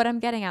 but what I'm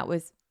getting at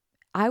was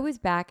I was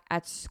back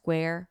at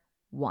square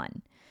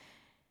one.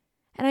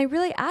 And I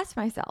really asked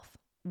myself,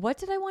 what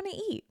did I want to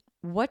eat?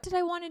 What did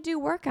I want to do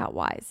workout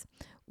wise?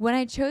 When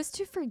I chose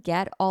to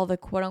forget all the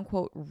quote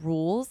unquote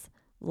rules,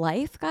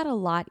 life got a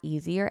lot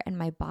easier and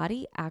my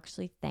body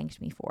actually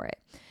thanked me for it.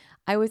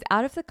 I was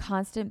out of the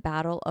constant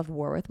battle of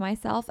war with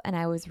myself and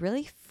I was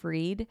really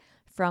freed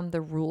from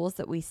the rules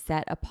that we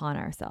set upon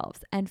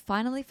ourselves. And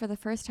finally, for the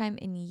first time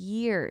in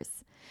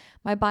years,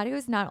 my body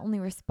was not only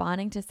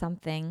responding to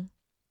something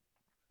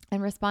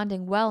and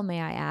responding well,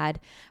 may I add,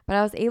 but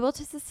I was able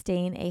to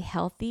sustain a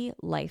healthy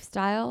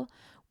lifestyle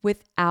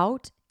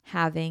without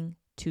having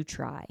to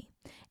try.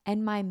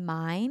 And my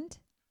mind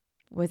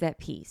was at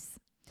peace.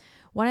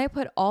 When I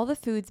put all the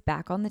foods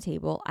back on the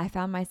table, I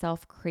found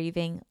myself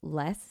craving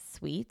less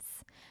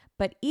sweets,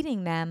 but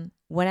eating them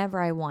whenever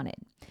I wanted.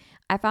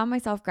 I found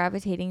myself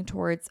gravitating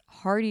towards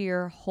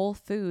heartier whole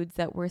foods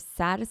that were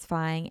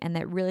satisfying and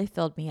that really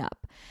filled me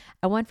up.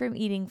 I went from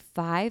eating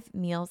 5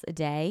 meals a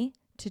day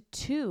to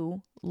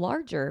 2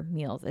 larger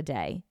meals a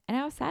day, and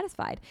I was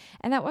satisfied.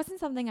 And that wasn't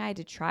something I had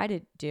to try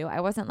to do. I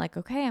wasn't like,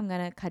 okay, I'm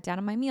going to cut down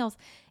on my meals.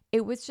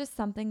 It was just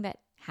something that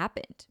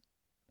happened,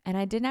 and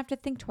I didn't have to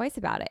think twice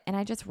about it, and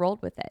I just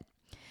rolled with it.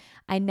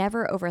 I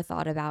never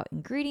overthought about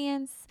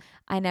ingredients.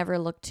 I never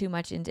looked too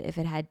much into if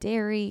it had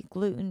dairy,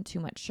 gluten,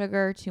 too much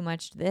sugar, too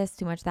much this,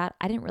 too much that.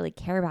 I didn't really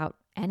care about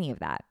any of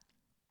that.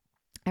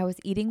 I was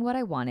eating what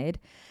I wanted.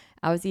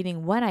 I was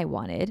eating when I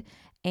wanted,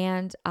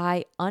 and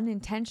I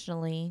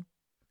unintentionally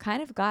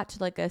kind of got to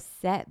like a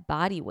set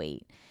body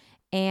weight.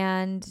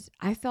 And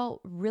I felt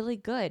really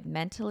good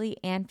mentally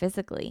and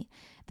physically.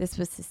 This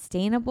was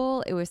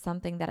sustainable. It was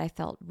something that I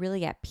felt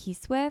really at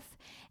peace with,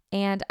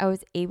 and I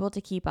was able to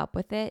keep up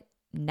with it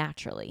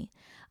naturally.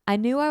 I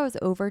knew I was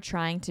over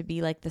trying to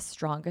be like the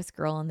strongest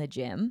girl in the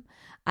gym.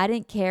 I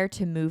didn't care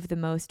to move the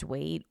most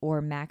weight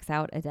or max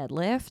out a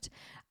deadlift.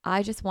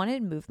 I just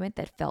wanted movement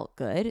that felt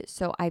good,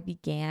 so I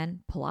began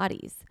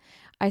Pilates.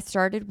 I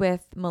started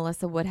with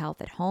Melissa Wood Health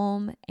at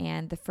home,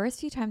 and the first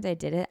few times I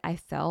did it, I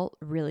felt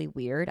really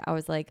weird. I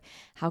was like,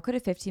 how could a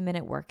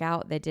 15-minute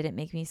workout that didn't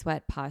make me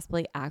sweat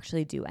possibly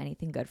actually do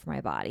anything good for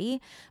my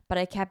body? But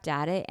I kept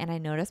at it, and I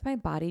noticed my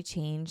body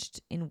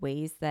changed in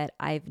ways that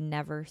I've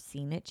never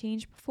seen it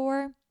change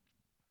before,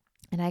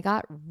 and I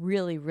got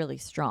really, really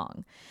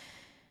strong.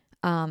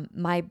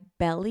 My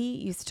belly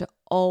used to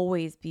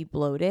always be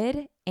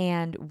bloated,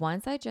 and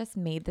once I just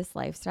made this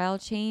lifestyle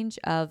change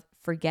of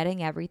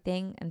forgetting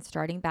everything and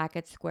starting back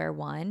at square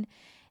one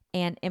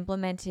and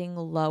implementing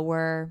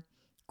lower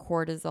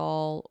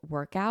cortisol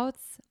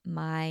workouts,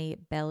 my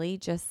belly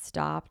just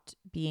stopped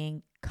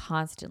being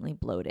constantly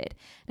bloated.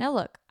 Now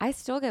look, I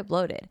still get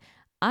bloated.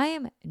 I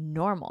am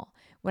normal.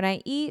 When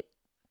I eat,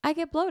 I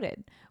get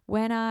bloated.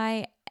 When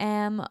I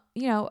am,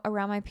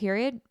 around my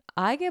period,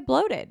 I get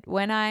bloated.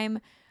 When I'm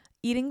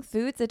eating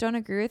foods that don't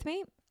agree with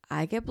me,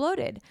 I get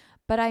bloated.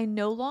 But I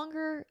no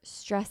longer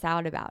stress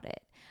out about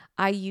it.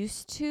 I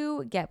used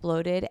to get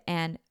bloated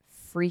and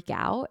freak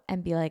out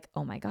and be like,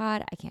 oh my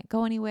God, I can't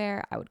go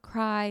anywhere. I would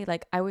cry.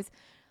 Like I was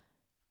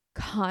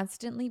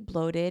constantly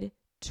bloated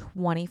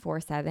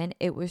 24/7.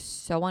 It was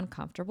so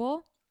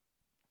uncomfortable.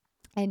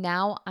 And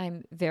now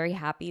I'm very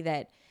happy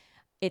that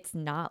it's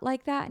not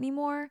like that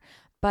anymore.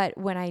 But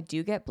when I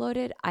do get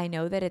bloated, I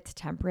know that it's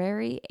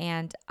temporary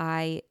and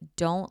I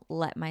don't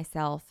let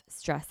myself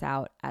stress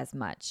out as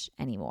much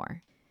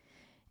anymore.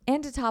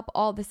 And to top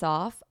all this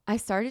off, I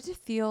started to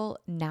feel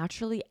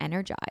naturally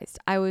energized.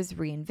 I was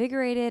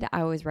reinvigorated.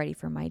 I was ready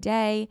for my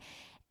day,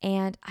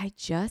 and I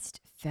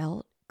just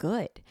felt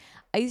good.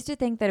 I used to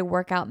think that a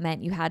workout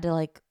meant you had to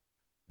like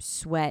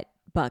sweat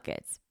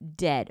buckets,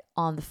 dead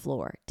on the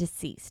floor,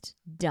 deceased,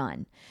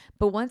 done.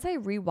 But once I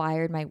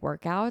rewired my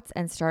workouts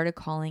and started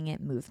calling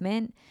it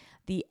movement,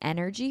 the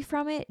energy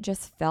from it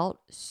just felt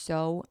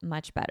so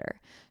much better.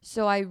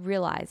 So I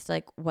realized,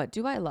 like, what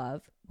do I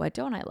love? What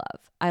don't I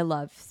love? I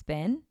love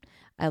spin.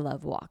 I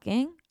love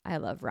walking. I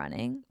love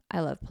running.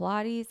 I love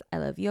Pilates. I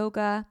love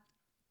yoga.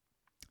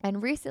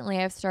 And recently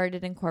I've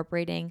started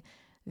incorporating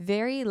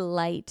very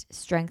light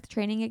strength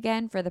training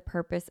again for the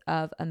purpose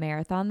of a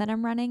marathon that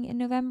I'm running in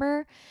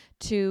November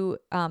to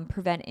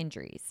prevent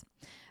injuries.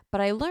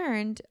 But I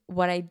learned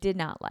what I did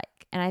not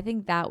like. And I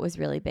think that was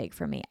really big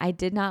for me. I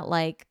did not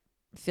like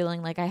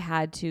feeling like I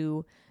had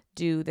to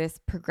do this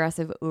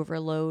progressive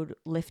overload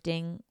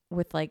lifting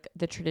with like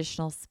the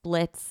traditional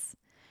splits,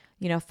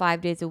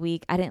 5 days a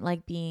week. I didn't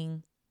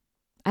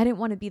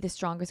want to be the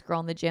strongest girl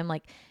in the gym.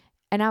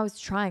 And I was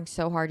trying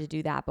so hard to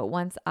do that. But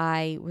once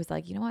I was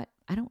like, you know what?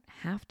 I don't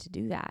have to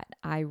do that.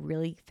 I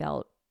really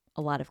felt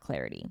a lot of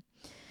clarity.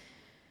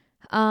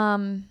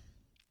 So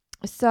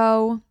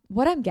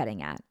what I'm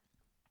getting at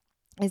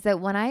is that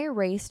when I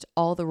erased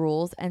all the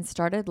rules and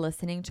started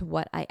listening to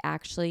what I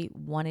actually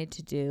wanted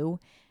to do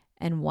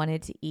and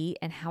wanted to eat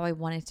and how I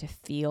wanted to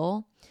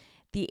feel,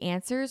 the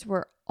answers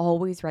were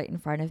always right in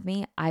front of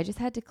me. I just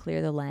had to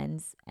clear the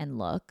lens and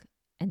look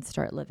and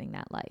start living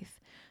that life.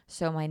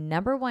 So my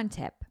number one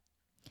tip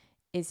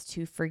is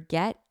to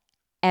forget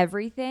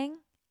everything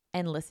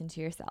and listen to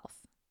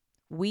yourself.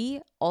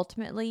 We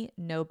ultimately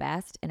know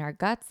best in our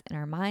guts, in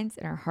our minds,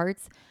 in our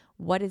hearts,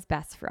 what is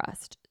best for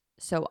us.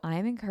 So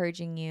I'm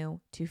encouraging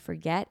you to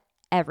forget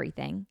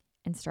everything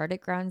and start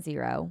at ground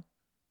zero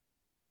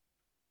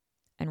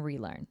and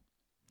relearn.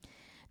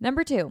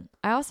 Number 2,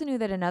 I also knew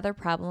that another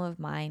problem of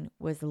mine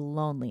was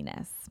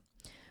loneliness.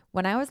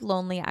 When I was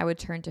lonely, I would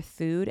turn to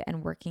food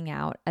and working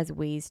out as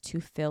ways to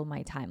fill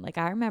my time. Like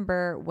I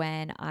remember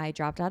when I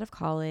dropped out of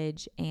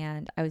college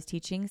and I was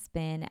teaching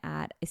spin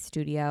at a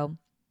studio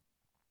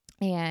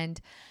and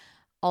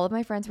all of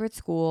my friends were at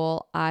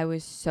school. I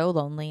was so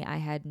lonely. I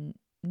had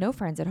no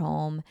friends at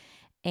home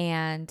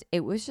and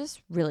it was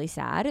just really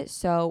sad.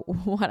 So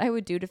what I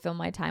would do to fill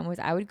my time was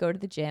I would go to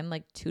the gym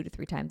like 2 to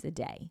 3 times a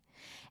day.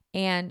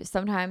 And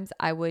sometimes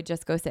I would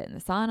just go sit in the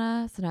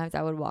sauna. Sometimes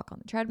I would walk on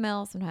the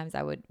treadmill. Sometimes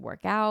I would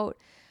work out.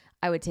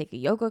 I would take a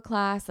yoga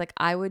class.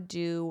 I would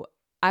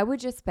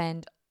just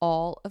spend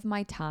all of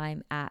my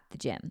time at the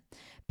gym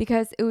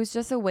because it was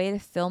just a way to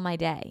fill my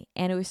day.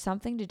 And it was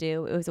something to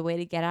do. It was a way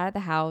to get out of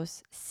the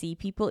house, see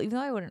people. Even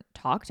though I wouldn't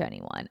talk to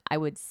anyone, I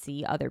would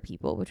see other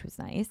people, which was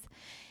nice.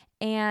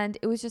 And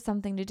it was just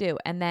something to do.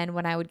 And then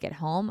when I would get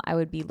home, I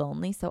would be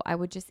lonely. So I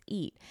would just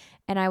eat.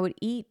 And I would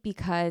eat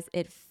because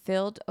it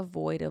filled a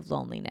void of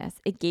loneliness.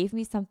 It gave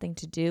me something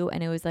to do.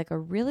 And it was like a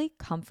really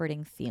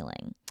comforting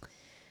feeling.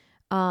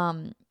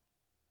 I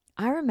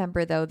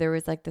remember though, there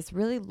was like this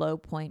really low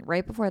point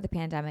right before the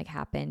pandemic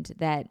happened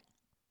that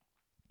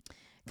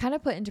kind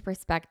of put into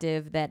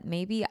perspective that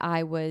maybe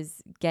I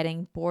was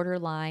getting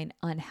borderline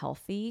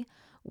unhealthy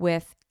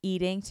with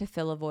eating to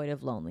fill a void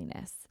of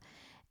loneliness.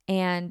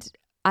 And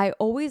I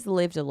always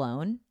lived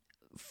alone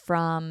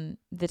from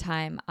the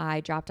time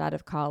I dropped out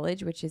of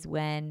college, which is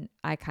when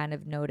I kind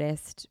of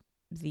noticed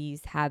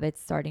these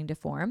habits starting to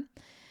form,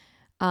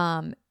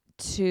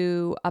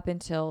 to up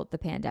until the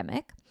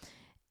pandemic.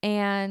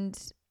 And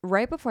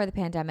right before the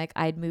pandemic,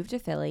 I'd moved to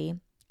Philly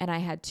and I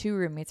had 2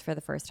 roommates for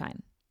the first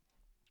time.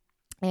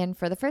 And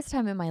for the first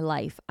time in my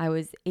life, I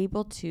was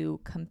able to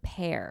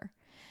compare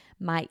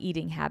my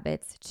eating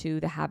habits to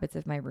the habits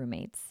of my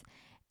roommates.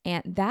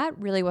 And that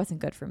really wasn't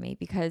good for me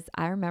because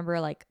I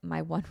remember like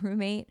my one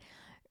roommate,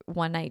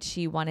 one night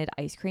she wanted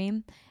ice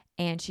cream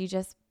and she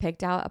just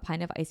picked out a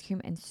pint of ice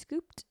cream and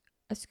scooped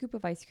a scoop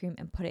of ice cream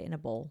and put it in a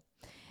bowl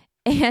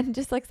and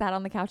just like sat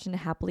on the couch and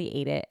happily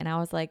ate it. And I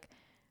was like,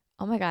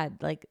 oh my God,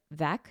 like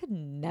that could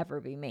never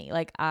be me.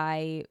 Like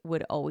I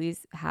would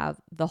always have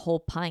the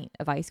whole pint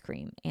of ice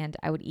cream and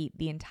I would eat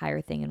the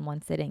entire thing in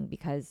one sitting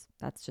because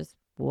that's just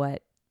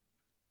what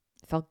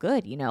felt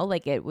good,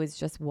 like it was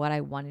just what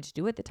I wanted to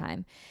do at the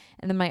time.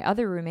 And then my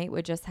other roommate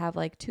would just have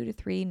like 2 to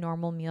 3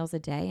 normal meals a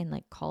day and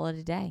like call it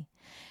a day.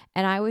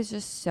 And I was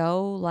just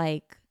so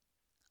like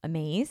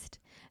amazed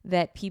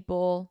that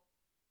people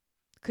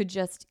could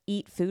just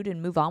eat food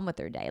and move on with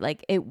their day.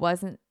 Like it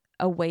wasn't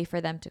a way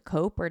for them to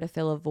cope or to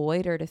fill a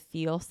void or to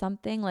feel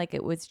something. Like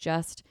it was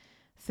just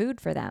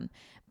food for them.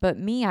 But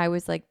me, I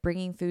was like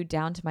bringing food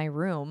down to my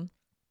room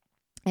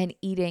and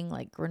eating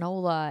like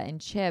granola and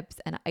chips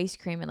and ice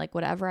cream and like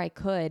whatever I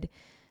could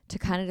to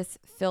kind of just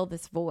fill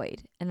this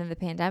void. And then the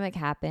pandemic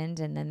happened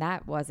and then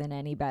that wasn't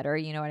any better.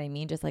 You know what I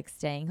mean? Just like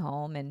staying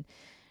home and,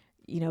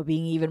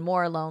 being even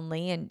more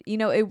lonely and,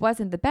 it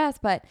wasn't the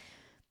best, but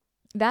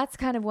that's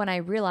kind of when I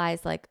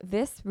realized like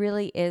this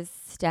really is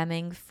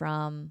stemming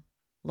from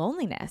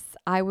loneliness.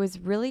 I was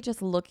really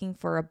just looking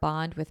for a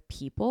bond with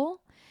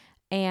people,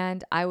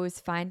 and I was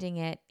finding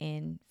it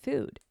in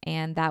food.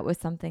 And that was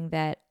something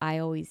that I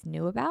always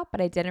knew about,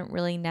 but I didn't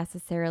really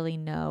necessarily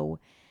know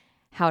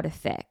how to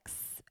fix.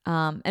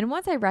 And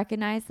once I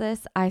recognized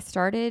this, I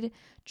started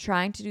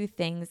trying to do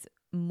things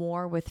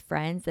more with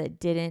friends that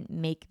didn't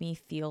make me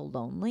feel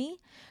lonely.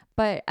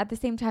 But at the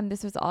same time,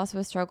 this was also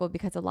a struggle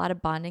because a lot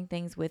of bonding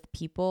things with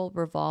people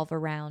revolve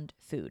around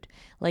food,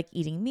 like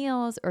eating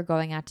meals or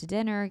going out to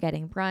dinner,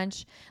 getting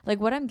brunch. Like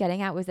what I'm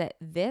getting at was that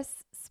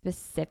this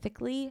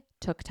specifically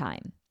took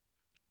time.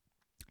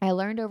 I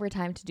learned over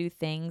time to do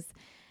things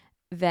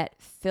that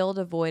filled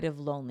a void of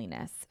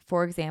loneliness.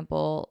 For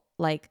example,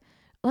 like,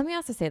 let me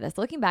also say this.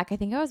 Looking back, I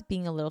think I was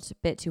being a little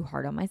bit too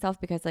hard on myself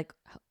because like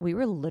we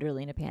were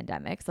literally in a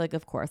pandemic. So like,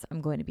 of course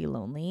I'm going to be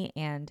lonely.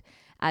 And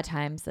at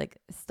times like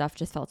stuff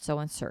just felt so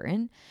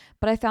uncertain,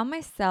 but I found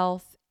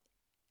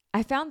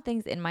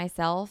things in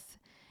myself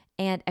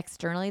and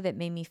externally that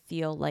made me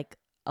feel like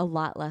a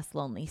lot less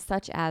lonely,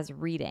 such as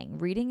reading.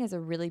 Reading is a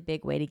really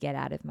big way to get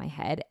out of my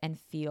head and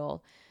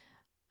feel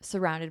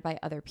surrounded by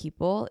other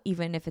people,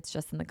 even if it's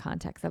just in the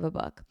context of a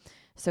book.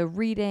 So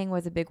reading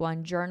was a big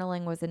one.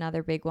 Journaling was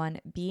another big one.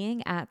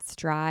 Being at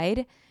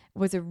Stride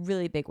was a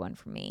really big one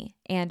for me.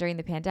 And during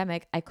the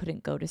pandemic, I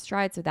couldn't go to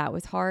Stride, so that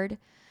was hard.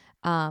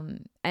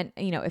 And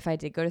if I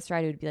did go to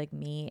Stride, it would be like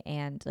me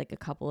and like a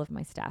couple of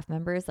my staff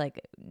members.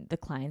 Like the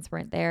clients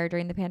weren't there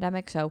during the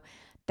pandemic, so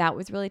that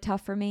was really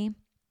tough for me.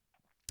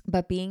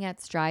 But being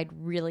at Stride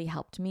really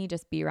helped me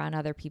just be around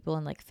other people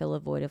and like fill a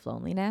void of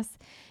loneliness.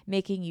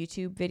 Making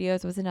YouTube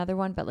videos was another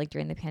one, but like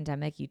during the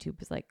pandemic, YouTube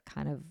was like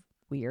kind of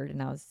weird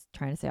and I was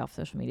trying to stay off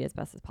social media as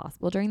best as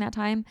possible during that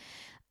time.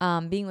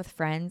 Being with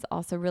friends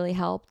also really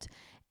helped.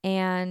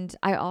 And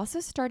I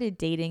also started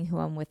dating who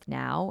I'm with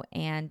now,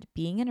 and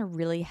being in a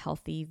really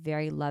healthy,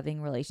 very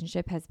loving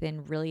relationship has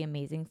been really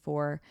amazing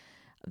for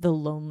the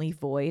lonely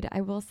void,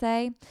 I will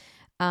say.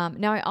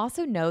 Now I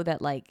also know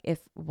that like if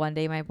one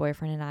day my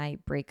boyfriend and I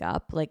break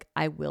up, like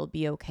I will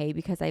be okay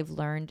because I've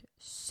learned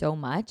so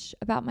much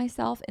about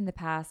myself in the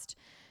past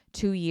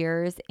 2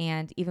 years.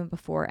 And even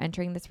before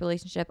entering this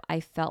relationship,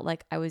 I felt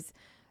like I was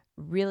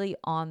really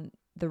on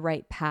the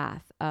right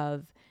path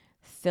of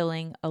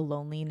filling a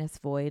loneliness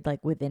void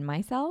like within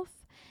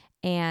myself.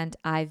 And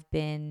I've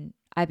been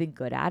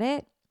good at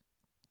it.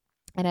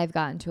 And I've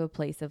gotten to a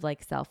place of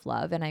like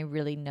self-love. And I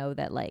really know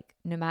that like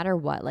no matter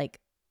what,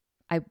 like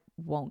I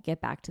won't get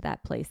back to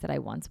that place that I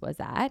once was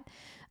at.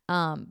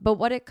 But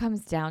what it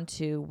comes down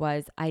to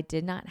was I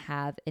did not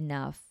have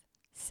enough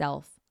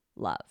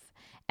self-love.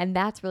 And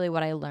that's really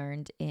what I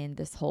learned in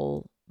this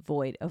whole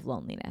void of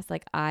loneliness.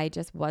 Like I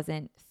just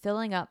wasn't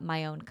filling up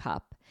my own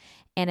cup.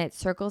 And it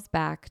circles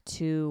back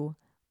to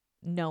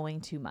knowing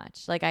too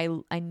much. Like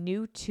I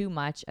knew too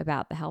much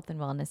about the health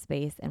and wellness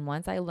space. And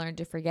once I learned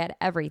to forget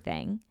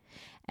everything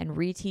and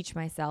reteach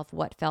myself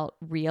what felt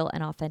real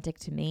and authentic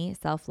to me,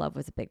 self-love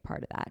was a big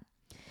part of that.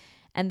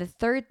 And the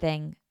third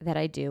thing that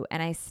I do,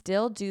 and I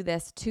still do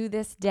this to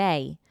this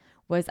day,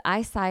 was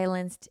I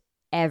silenced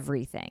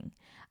everything.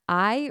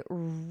 I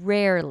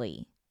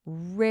rarely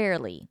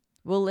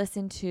will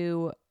listen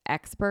to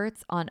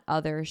experts on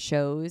other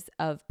shows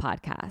of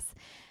podcasts.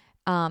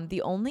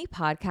 The only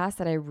podcast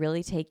that I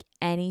really take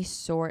any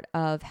sort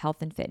of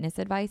health and fitness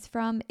advice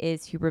from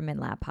is Huberman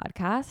Lab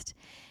podcast.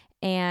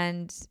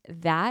 And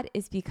that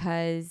is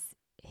because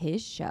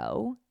his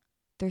show,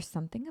 there's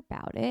something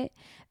about it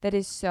that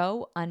is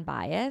so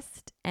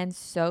unbiased and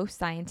so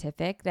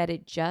scientific that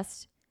it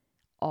just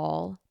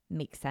all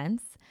makes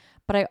sense.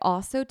 But I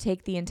also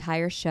take the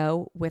entire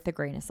show with a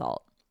grain of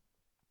salt.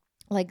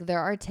 Like there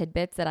are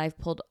tidbits that I've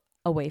pulled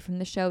away from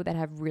the show that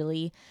have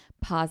really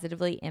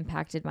positively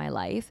impacted my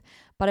life.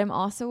 But I'm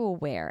also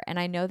aware, and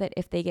I know that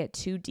if they get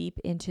too deep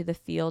into the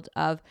field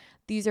of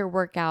these are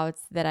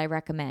workouts that I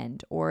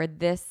recommend, or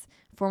this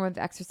form of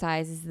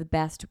exercise is the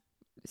best,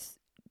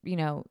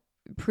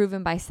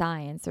 proven by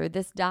science, or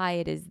this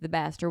diet is the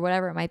best, or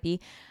whatever it might be,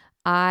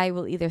 I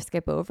will either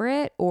skip over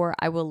it or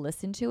I will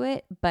listen to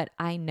it, but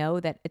I know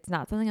that it's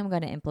not something I'm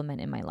going to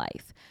implement in my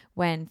life.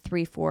 When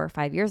 3, 4,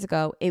 5 years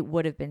ago, it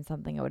would have been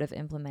something I would have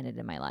implemented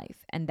in my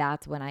life. And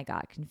that's when I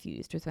got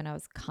confused, was when I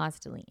was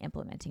constantly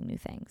implementing new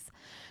things.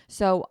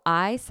 So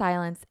I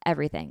silence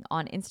everything.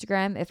 On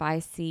Instagram, if I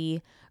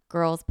see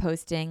girls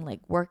posting like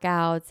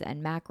workouts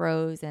and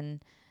macros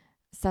and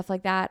stuff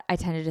like that, I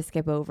tended to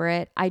skip over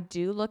it. I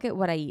do look at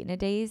what I eat in a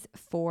days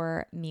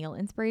for meal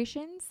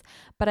inspirations,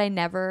 but I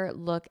never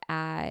look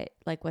at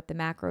like what the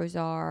macros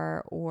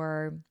are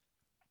or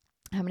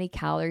how many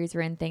calories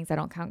are in things. I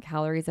don't count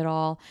calories at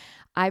all.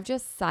 I've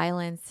just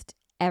silenced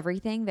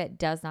everything that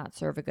does not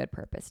serve a good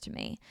purpose to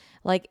me.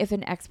 Like if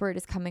an expert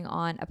is coming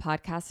on a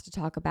podcast to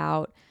talk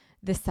about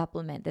the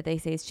supplement that they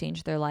say has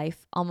changed their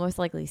life, I'll most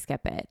likely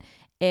skip it.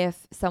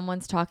 If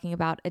someone's talking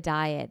about a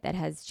diet that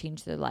has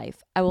changed their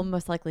life, I will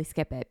most likely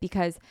skip it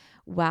because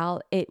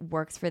while it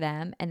works for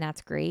them and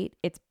that's great,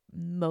 it's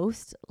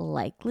most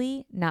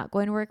likely not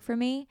going to work for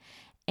me.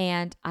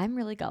 And I'm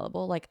really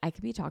gullible. Like I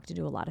can be talked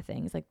into a lot of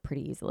things like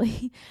pretty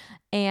easily.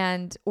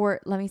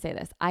 Or let me say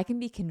this, I can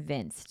be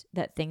convinced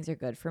that things are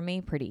good for me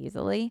pretty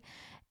easily.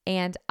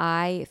 And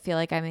I feel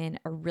like I'm in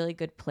a really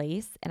good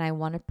place and I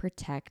want to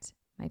protect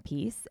my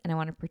peace and I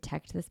want to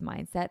protect this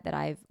mindset that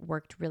I've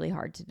worked really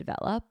hard to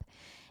develop.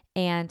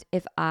 And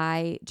if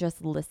I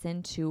just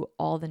listened to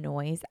all the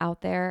noise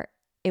out there,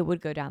 it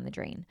would go down the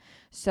drain.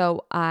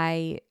 So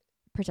I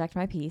protect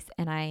my peace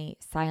and I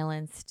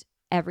silenced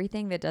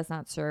everything that does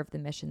not serve the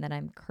mission that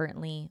I'm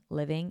currently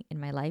living in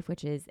my life,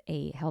 which is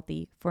a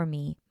healthy for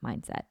me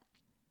mindset.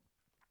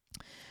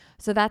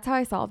 So that's how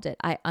I solved it.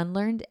 I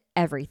unlearned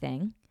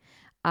everything.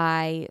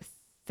 I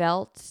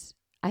filled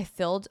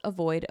a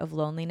void of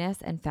loneliness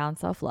and found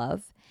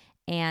self-love.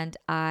 And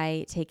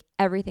I take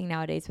everything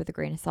nowadays with a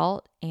grain of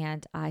salt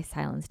and I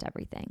silenced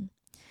everything.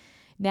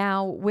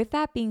 Now, with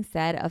that being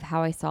said of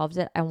how I solved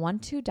it, I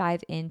want to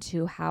dive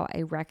into how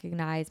I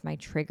recognize my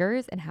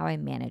triggers and how I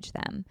manage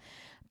them,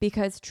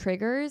 because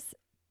triggers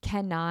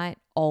cannot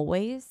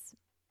always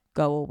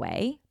go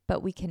away,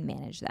 but we can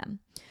manage them.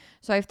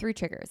 So I have 3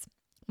 triggers.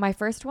 My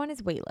first one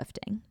is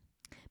weightlifting.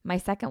 My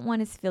second one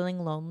is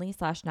feeling lonely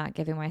 / not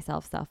giving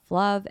myself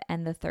self-love.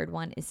 And the third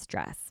one is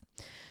stress.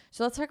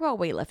 So let's talk about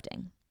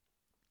weightlifting.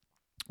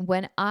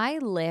 When I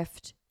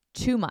lift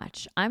too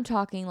much, I'm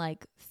talking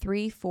like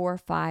 3, 4,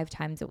 5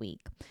 times a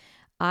week,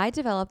 I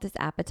develop this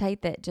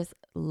appetite that just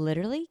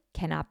literally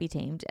cannot be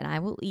tamed, and I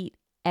will eat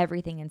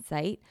everything in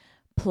sight.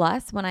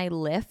 Plus, when I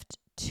lift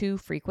too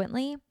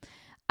frequently,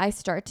 I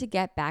start to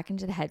get back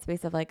into the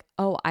headspace of like,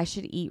 oh, I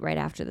should eat right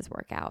after this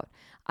workout.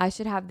 I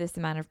should have this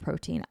amount of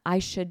protein. I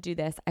should do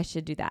this. I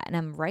should do that. And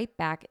I'm right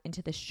back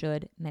into the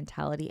should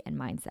mentality and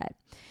mindset.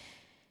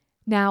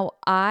 Now,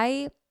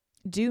 I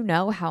do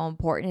know how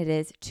important it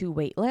is to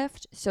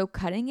weightlift. So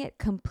cutting it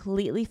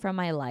completely from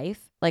my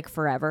life, like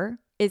forever,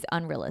 is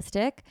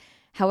unrealistic.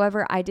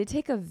 However, I did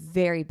take a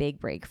very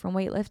big break from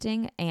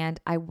weightlifting and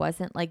I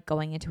wasn't like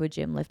going into a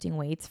gym lifting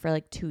weights for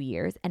like 2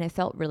 years, and it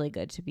felt really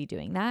good to be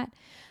doing that.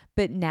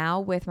 But now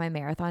with my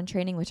marathon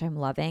training, which I'm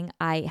loving,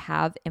 I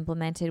have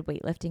implemented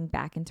weightlifting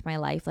back into my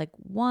life like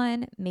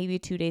 1, maybe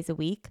 2 days a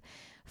week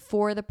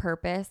for the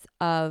purpose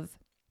of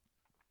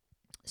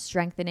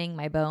strengthening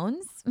my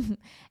bones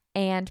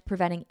and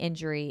preventing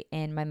injury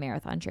in my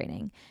marathon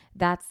training.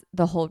 That's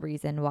the whole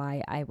reason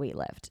why I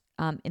weightlift.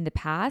 In the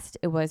past,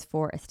 it was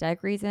for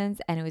aesthetic reasons,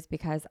 and it was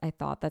because I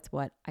thought that's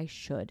what I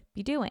should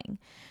be doing.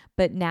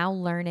 But now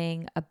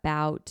learning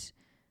about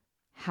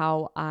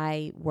how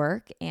I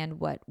work and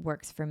what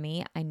works for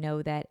me, I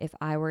know that if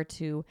I were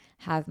to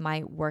have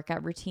my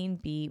workout routine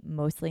be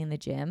mostly in the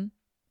gym,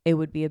 it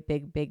would be a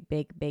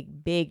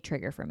big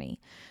trigger for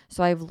me.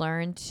 So I've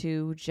learned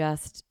to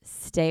just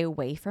stay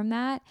away from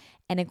that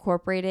and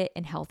incorporate it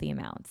in healthy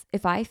amounts.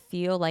 If I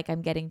feel like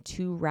I'm getting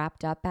too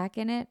wrapped up back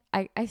in it,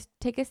 I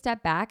take a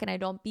step back and I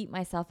don't beat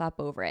myself up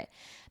over it.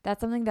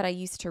 That's something that I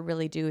used to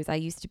really do. Is I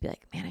used to be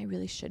like, man, I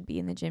really should be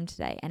in the gym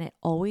today. And it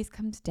always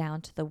comes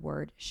down to the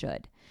word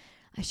should.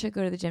 I should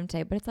go to the gym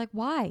today, but it's like,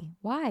 why?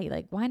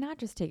 Like, why not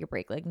just take a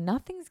break? Like,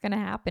 nothing's going to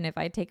happen if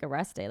I take a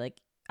rest day. Like,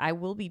 I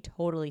will be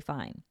totally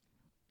fine.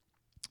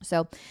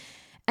 So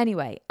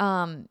anyway,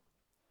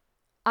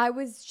 I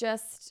was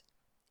just,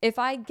 if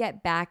I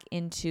get back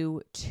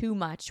into too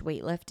much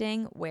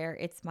weightlifting where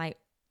it's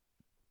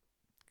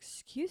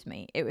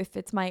if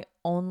it's my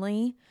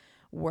only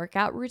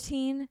workout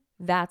routine,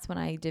 that's when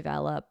I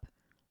develop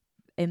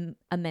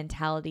a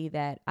mentality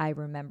that I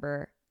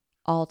remember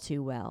all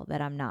too well that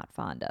I'm not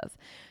fond of.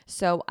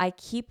 So I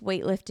keep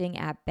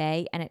weightlifting at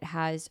bay, and it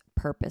has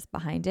purpose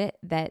behind it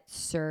that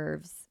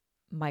serves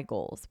my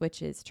goals,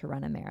 which is to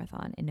run a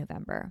marathon in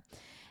November.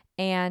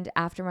 And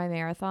after my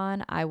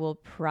marathon, I will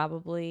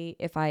probably,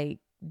 if I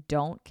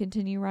don't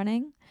continue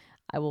running,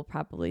 I will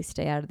probably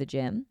stay out of the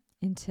gym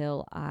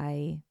until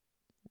I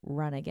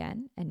run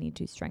again and need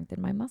to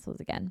strengthen my muscles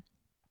again.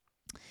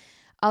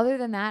 Other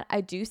than that,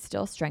 I do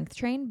still strength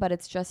train, but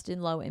it's just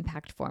in low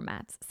impact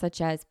formats, such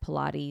as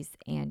Pilates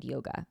and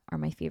yoga are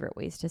my favorite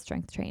ways to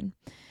strength train.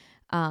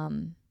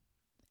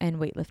 And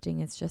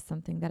weightlifting is just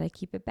something that I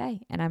keep at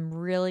bay. And I'm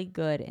really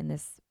good in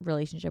this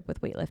relationship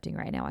with weightlifting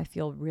right now. I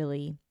feel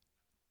really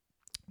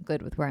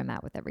good with where I'm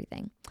at with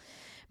everything.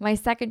 My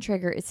second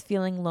trigger is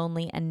feeling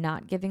lonely and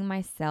not giving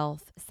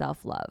myself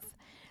self-love.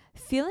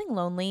 Feeling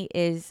lonely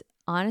is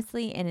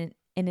honestly an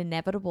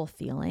inevitable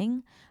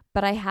feeling,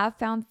 but I have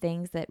found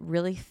things that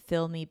really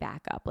fill me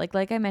back up.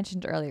 Like I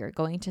mentioned earlier,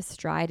 going to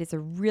Stride is a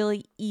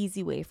really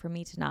easy way for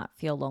me to not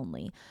feel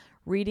lonely.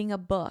 Reading a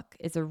book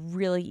is a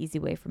really easy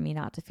way for me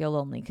not to feel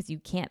lonely because you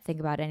can't think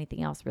about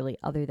anything else really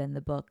other than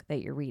the book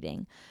that you're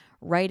reading.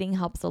 Writing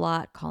helps a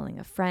lot. Calling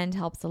a friend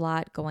helps a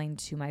lot. Going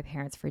to my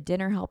parents for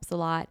dinner helps a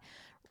lot.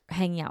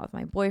 Hanging out with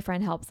my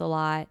boyfriend helps a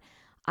lot.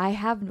 I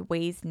have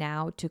ways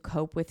now to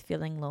cope with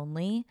feeling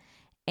lonely.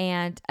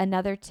 And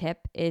another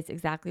tip is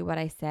exactly what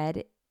I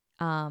said.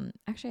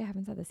 Actually, I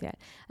haven't said this yet.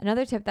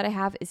 Another tip that I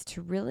have is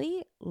to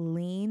really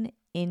lean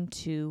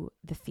into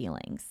the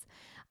feelings.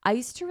 I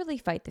used to really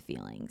fight the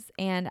feelings,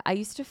 and I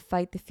used to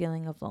fight the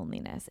feeling of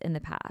loneliness in the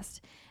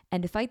past.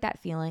 And to fight that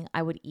feeling,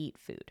 I would eat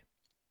food,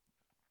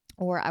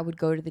 or I would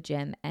go to the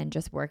gym and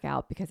just work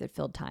out because it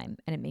filled time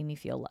and it made me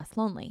feel less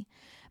lonely.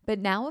 But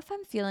now if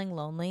I'm feeling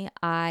lonely,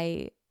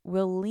 I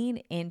will lean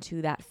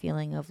into that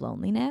feeling of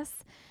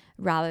loneliness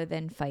rather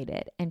than fight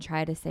it and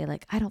try to say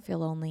like, I don't feel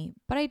lonely,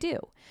 but I do.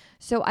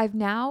 So I've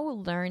now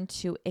learned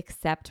to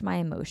accept my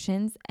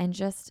emotions and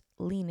just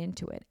lean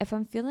into it. If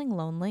I'm feeling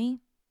lonely,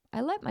 I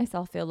let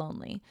myself feel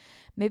lonely.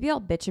 Maybe I'll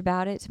bitch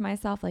about it to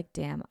myself like,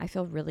 damn, I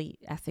feel really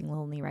effing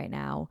lonely right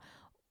now.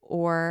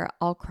 Or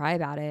I'll cry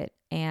about it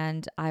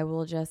and I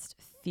will just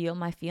feel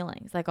my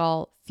feelings. Like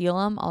I'll feel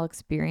them, I'll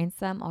experience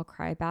them, I'll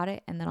cry about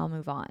it, and then I'll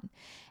move on.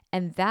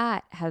 And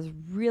that has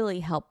really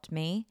helped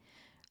me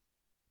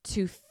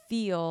to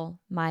feel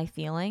my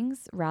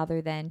feelings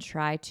rather than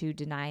try to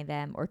deny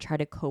them or try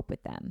to cope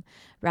with them.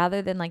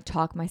 Rather than like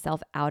talk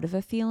myself out of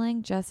a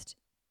feeling, just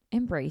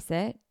embrace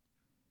it,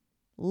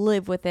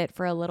 live with it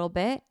for a little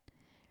bit,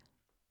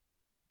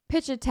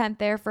 pitch a tent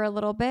there for a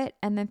little bit,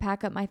 and then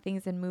pack up my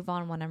things and move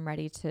on when I'm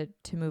ready to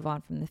move on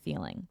from the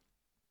feeling.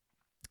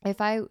 If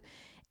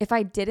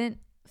I didn't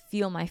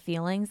feel my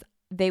feelings,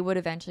 they would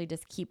eventually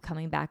just keep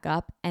coming back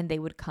up and they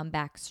would come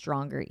back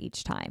stronger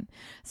each time.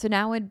 So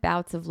now in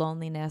bouts of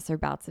loneliness or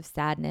bouts of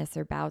sadness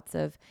or bouts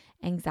of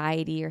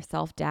anxiety or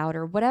self-doubt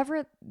or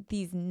whatever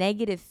these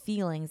negative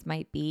feelings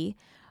might be,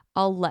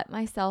 I'll let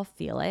myself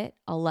feel it.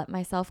 I'll let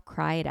myself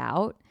cry it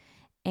out,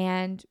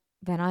 and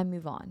then I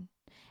move on.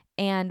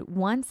 And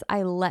once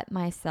I let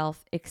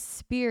myself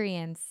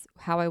experience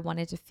how I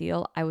wanted to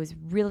feel, I was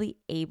really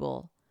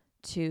able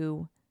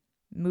to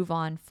move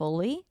on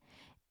fully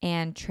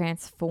and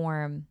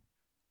transform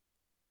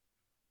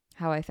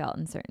how I felt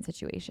in certain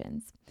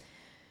situations.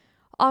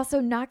 Also,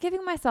 not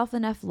giving myself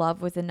enough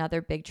love was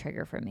another big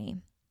trigger for me.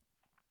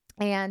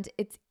 And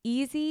it's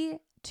easy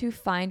to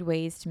find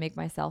ways to make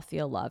myself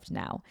feel loved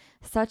now,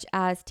 such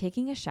as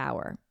taking a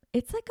shower.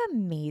 It's like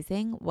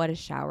amazing what a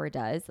shower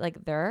does.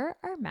 Like there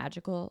are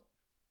magical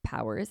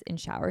powers in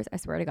showers, I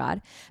swear to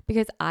God,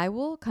 because I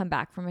will come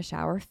back from a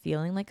shower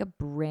feeling like a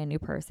brand new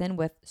person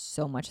with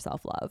so much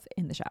self-love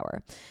in the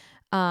shower.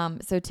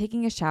 So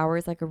taking a shower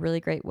is like a really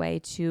great way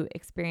to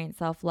experience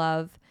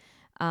self-love.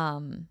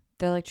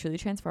 They're like truly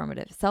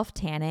transformative.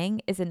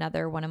 Self-tanning is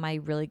another one of my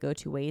really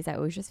go-to ways. I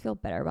always just feel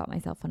better about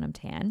myself when I'm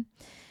tan.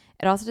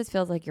 It also just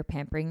feels like you're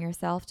pampering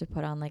yourself to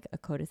put on like a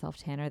coat of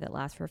self-tanner that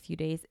lasts for a few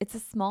days. It's a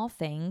small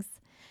things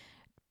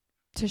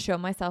to show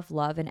myself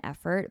love and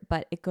effort,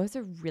 but it goes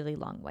a really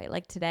long way.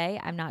 Like today,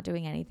 I'm not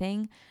doing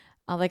anything.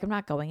 Like I'm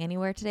not going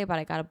anywhere today, but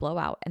I got a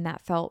blowout, and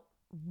that felt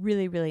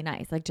really, really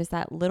nice. Like just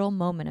that little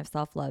moment of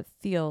self-love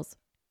feels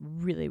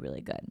really,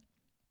 really good.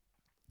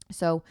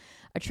 So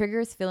a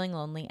trigger is feeling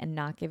lonely and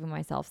not giving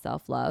myself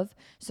self-love.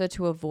 So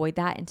to avoid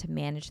that and to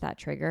manage that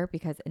trigger,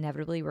 because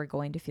inevitably we're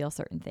going to feel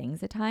certain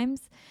things at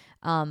times,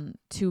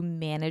 to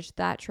manage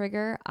that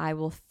trigger, I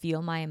will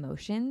feel my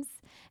emotions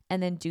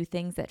and then do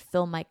things that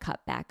fill my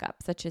cup back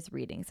up, such as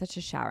reading, such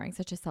as showering,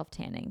 such as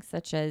self-tanning,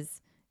 such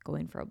as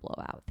going for a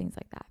blowout, things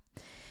like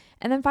that.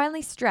 And then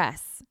finally,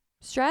 stress.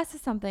 Stress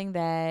is something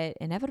that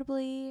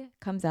inevitably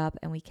comes up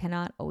and we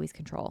cannot always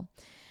control.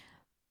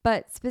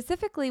 But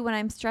specifically when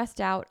I'm stressed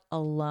out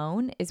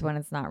alone is when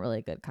it's not really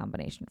a good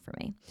combination for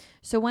me.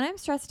 So when I'm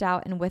stressed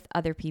out and with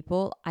other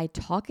people, I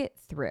talk it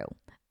through.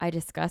 I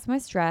discuss my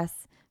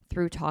stress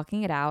through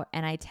talking it out,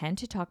 and I tend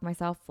to talk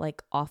myself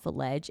like off a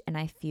ledge, and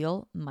I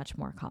feel much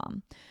more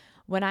calm.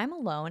 When I'm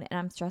alone and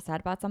I'm stressed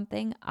out about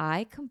something,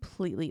 I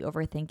completely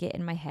overthink it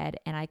in my head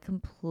and I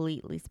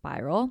completely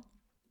spiral.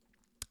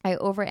 I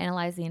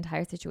overanalyze the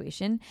entire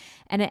situation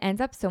and it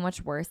ends up so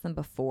much worse than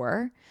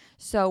before.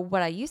 So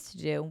what I used to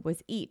do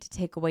was eat to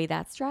take away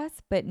that stress.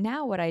 But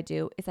now what I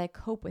do is I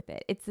cope with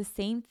it. It's the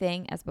same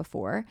thing as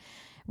before.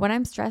 When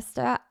I'm stressed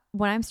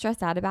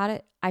out about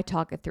it, I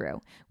talk it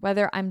through.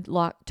 Whether I'm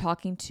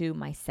talking to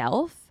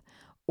myself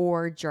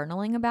or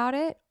journaling about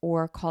it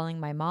or calling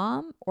my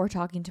mom or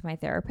talking to my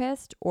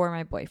therapist or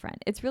my boyfriend.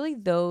 It's really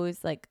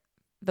those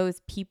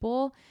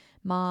people,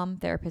 mom,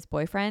 therapist,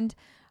 boyfriend,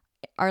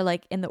 are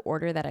like in the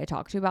order that I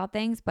talk to about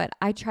things, but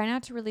I try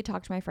not to really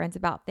talk to my friends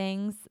about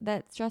things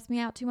that stress me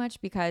out too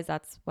much because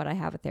that's what I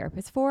have a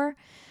therapist for.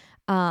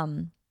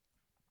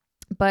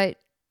 But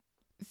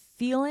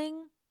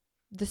feeling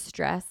the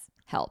stress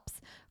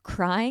helps.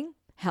 Crying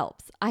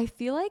helps. I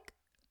feel like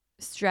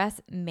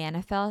stress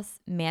manifests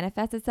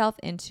itself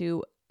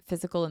into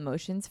physical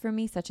emotions for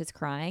me, such as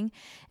crying.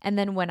 And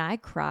then when I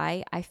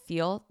cry, I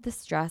feel the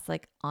stress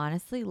like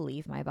honestly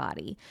leave my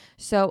body.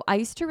 So I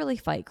used to really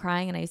fight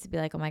crying, and I used to be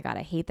like, oh my God,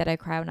 I hate that I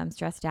cry when I'm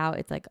stressed out.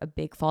 It's like a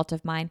big fault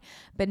of mine.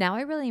 But now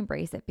I really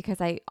embrace it because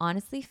I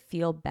honestly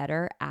feel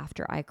better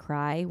after I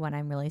cry when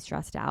I'm really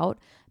stressed out,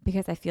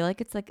 because I feel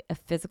like it's like a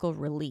physical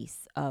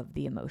release of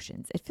the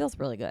emotions. It feels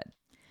really good.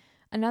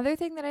 Another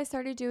thing that I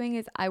started doing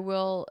is I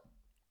will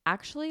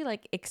actually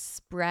like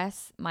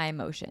express my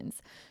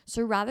emotions.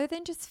 So rather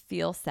than just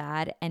feel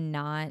sad and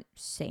not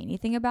say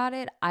anything about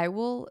it, I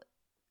will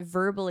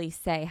verbally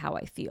say how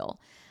I feel.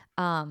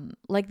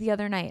 Like the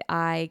other night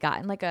I got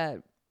in like I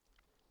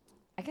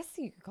guess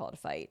you could call it a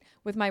fight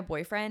with my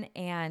boyfriend,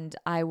 and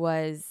I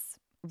was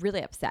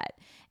really upset.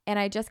 And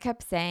I just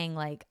kept saying,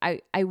 like,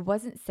 I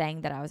wasn't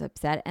saying that I was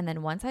upset. And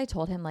then once I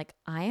told him, like,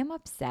 I am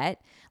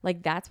upset,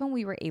 like, that's when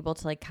we were able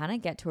to, like, kind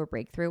of get to a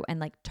breakthrough and,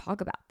 like,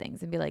 talk about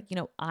things and be like,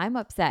 I'm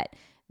upset.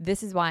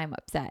 This is why I'm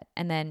upset.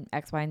 And then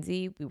X, Y, and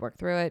Z, we worked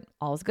through it.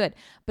 All is good.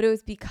 But it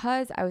was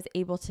because I was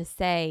able to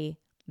say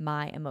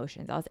my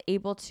emotions. I was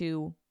able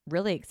to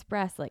really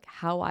express like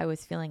how I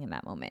was feeling in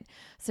that moment.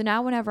 So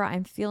now whenever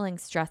I'm feeling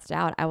stressed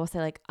out, I will say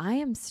like, I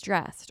am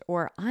stressed,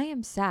 or I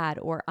am sad,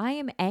 or I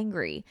am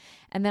angry.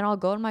 And then I'll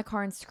go in my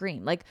car and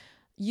scream. Like,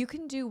 you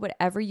can do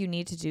whatever you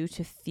need to do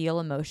to feel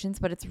emotions,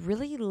 but it's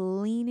really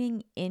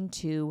leaning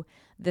into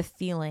the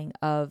feeling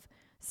of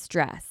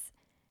stress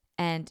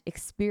and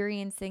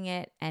experiencing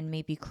it and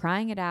maybe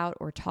crying it out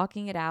or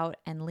talking it out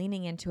and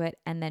leaning into it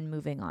and then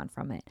moving on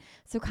from it.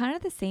 So kind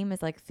of the same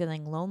as like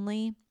feeling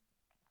lonely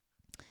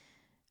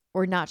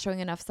or not showing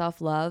enough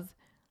self-love.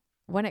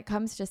 When it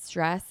comes to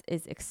stress,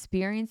 is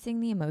experiencing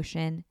the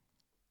emotion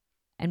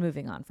and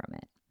moving on from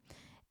it.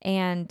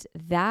 And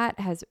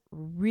that has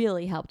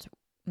really helped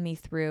me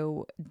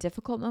through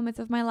difficult moments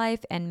of my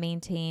life and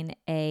maintain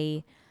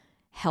a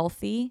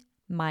healthy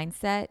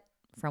mindset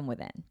from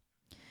within.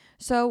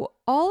 So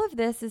all of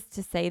this is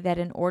to say that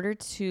in order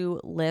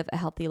to live a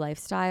healthy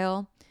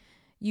lifestyle,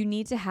 you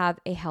need to have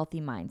a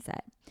healthy mindset.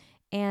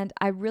 And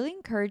I really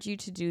encourage you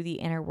to do the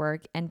inner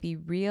work and be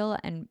real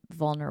and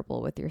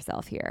vulnerable with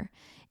yourself here.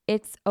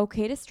 It's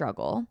okay to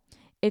struggle.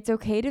 It's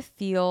okay to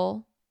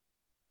feel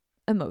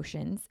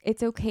emotions.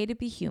 It's okay to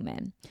be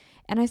human.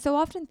 And I so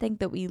often think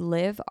that we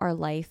live our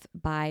life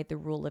by the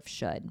rule of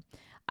should.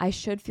 I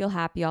should feel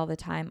happy all the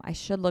time. I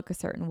should look a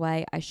certain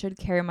way. I should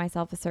carry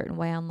myself a certain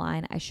way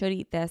online. I should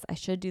eat this. I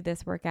should do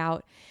this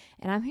workout.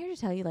 And I'm here to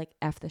tell you, like,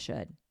 F the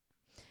should.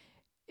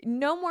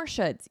 No more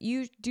shoulds.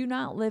 You do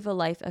not live a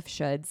life of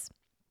shoulds.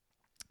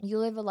 You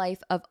live a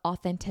life of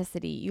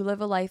authenticity. You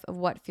live a life of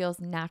what feels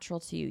natural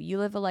to you. You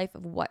live a life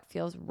of what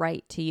feels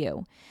right to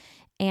you.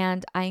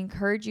 And I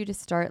encourage you to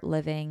start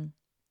living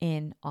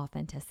in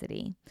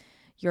authenticity.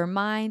 Your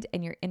mind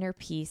and your inner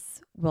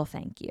peace will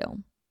thank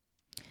you.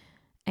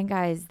 And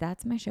guys,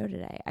 that's my show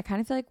today. I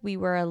kind of feel like we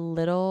were a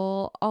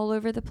little all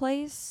over the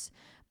place,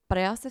 but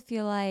I also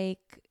feel like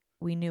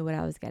we knew what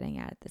I was getting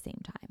at the same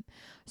time.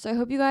 So I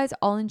hope you guys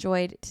all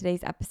enjoyed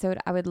today's episode.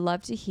 I would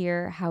love to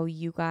hear how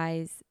you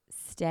guys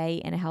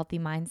stay in a healthy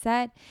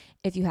mindset.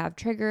 If you have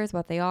triggers,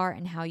 what they are,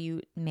 and how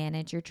you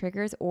manage your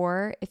triggers,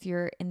 or if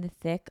you're in the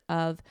thick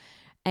of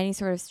any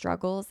sort of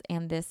struggles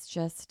and this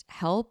just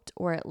helped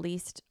or at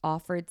least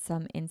offered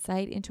some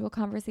insight into a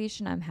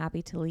conversation, I'm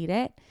happy to lead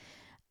it.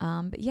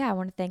 But yeah, I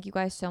want to thank you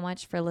guys so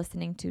much for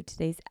listening to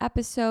today's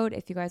episode.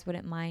 If you guys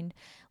wouldn't mind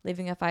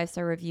leaving a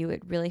 5-star review,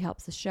 it really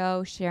helps the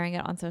show. Sharing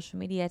it on social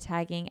media,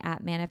 tagging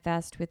at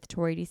Manifest with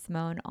Tori D.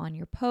 Simone on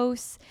your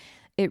posts.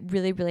 It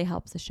really, really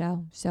helps the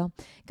show. So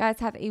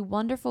guys, have a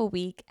wonderful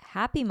week.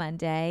 Happy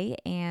Monday.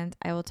 And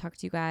I will talk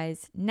to you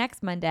guys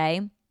next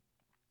Monday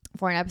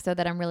for an episode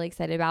that I'm really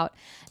excited about.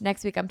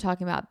 Next week, I'm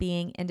talking about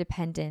being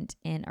independent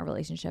in a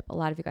relationship. A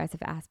lot of you guys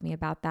have asked me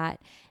about that,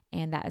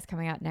 and that is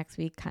coming out next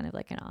week, kind of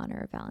like in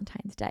honor of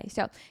Valentine's Day.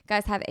 So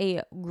guys, have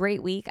a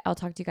great week. I'll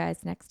talk to you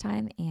guys next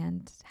time,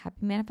 and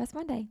happy Manifest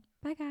Monday.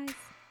 Bye, guys.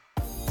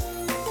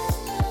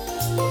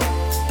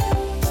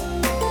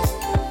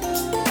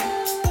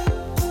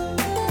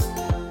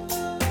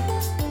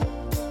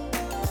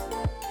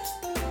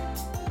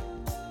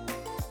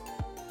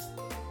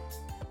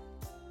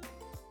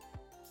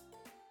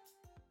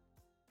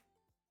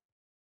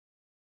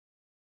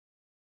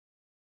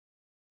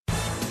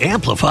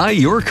 Amplify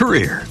your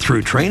career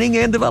through training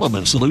and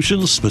development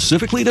solutions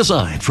specifically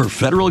designed for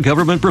federal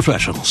government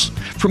professionals.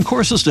 From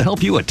courses to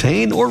help you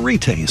attain or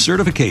retain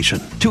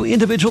certification, to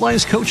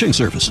individualized coaching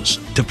services,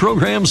 to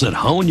programs that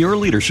hone your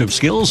leadership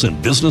skills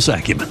and business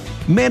acumen,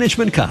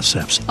 Management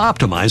Concepts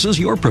optimizes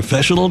your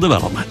professional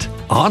development.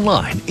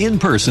 Online, in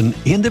person,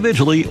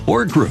 individually,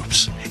 or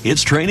groups,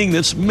 it's training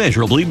that's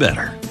measurably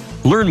better.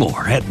 Learn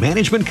more at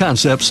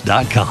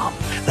managementconcepts.com.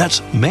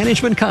 That's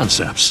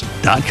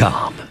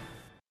managementconcepts.com.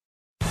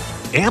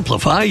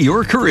 Amplify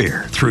your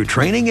career through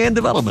training and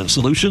development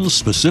solutions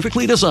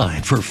specifically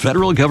designed for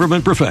federal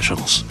government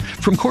professionals.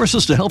 From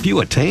courses to help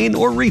you attain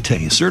or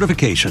retain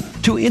certification,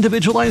 to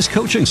individualized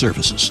coaching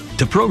services,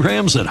 to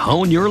programs that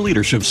hone your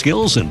leadership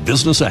skills and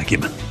business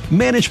acumen,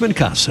 Management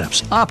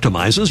Concepts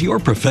optimizes your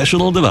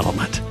professional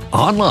development.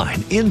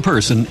 Online, in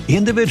person,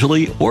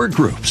 individually, or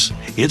groups,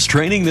 it's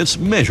training that's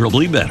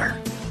measurably better.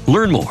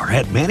 Learn more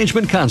at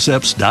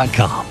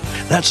managementconcepts.com.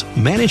 That's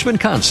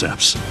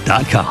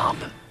managementconcepts.com.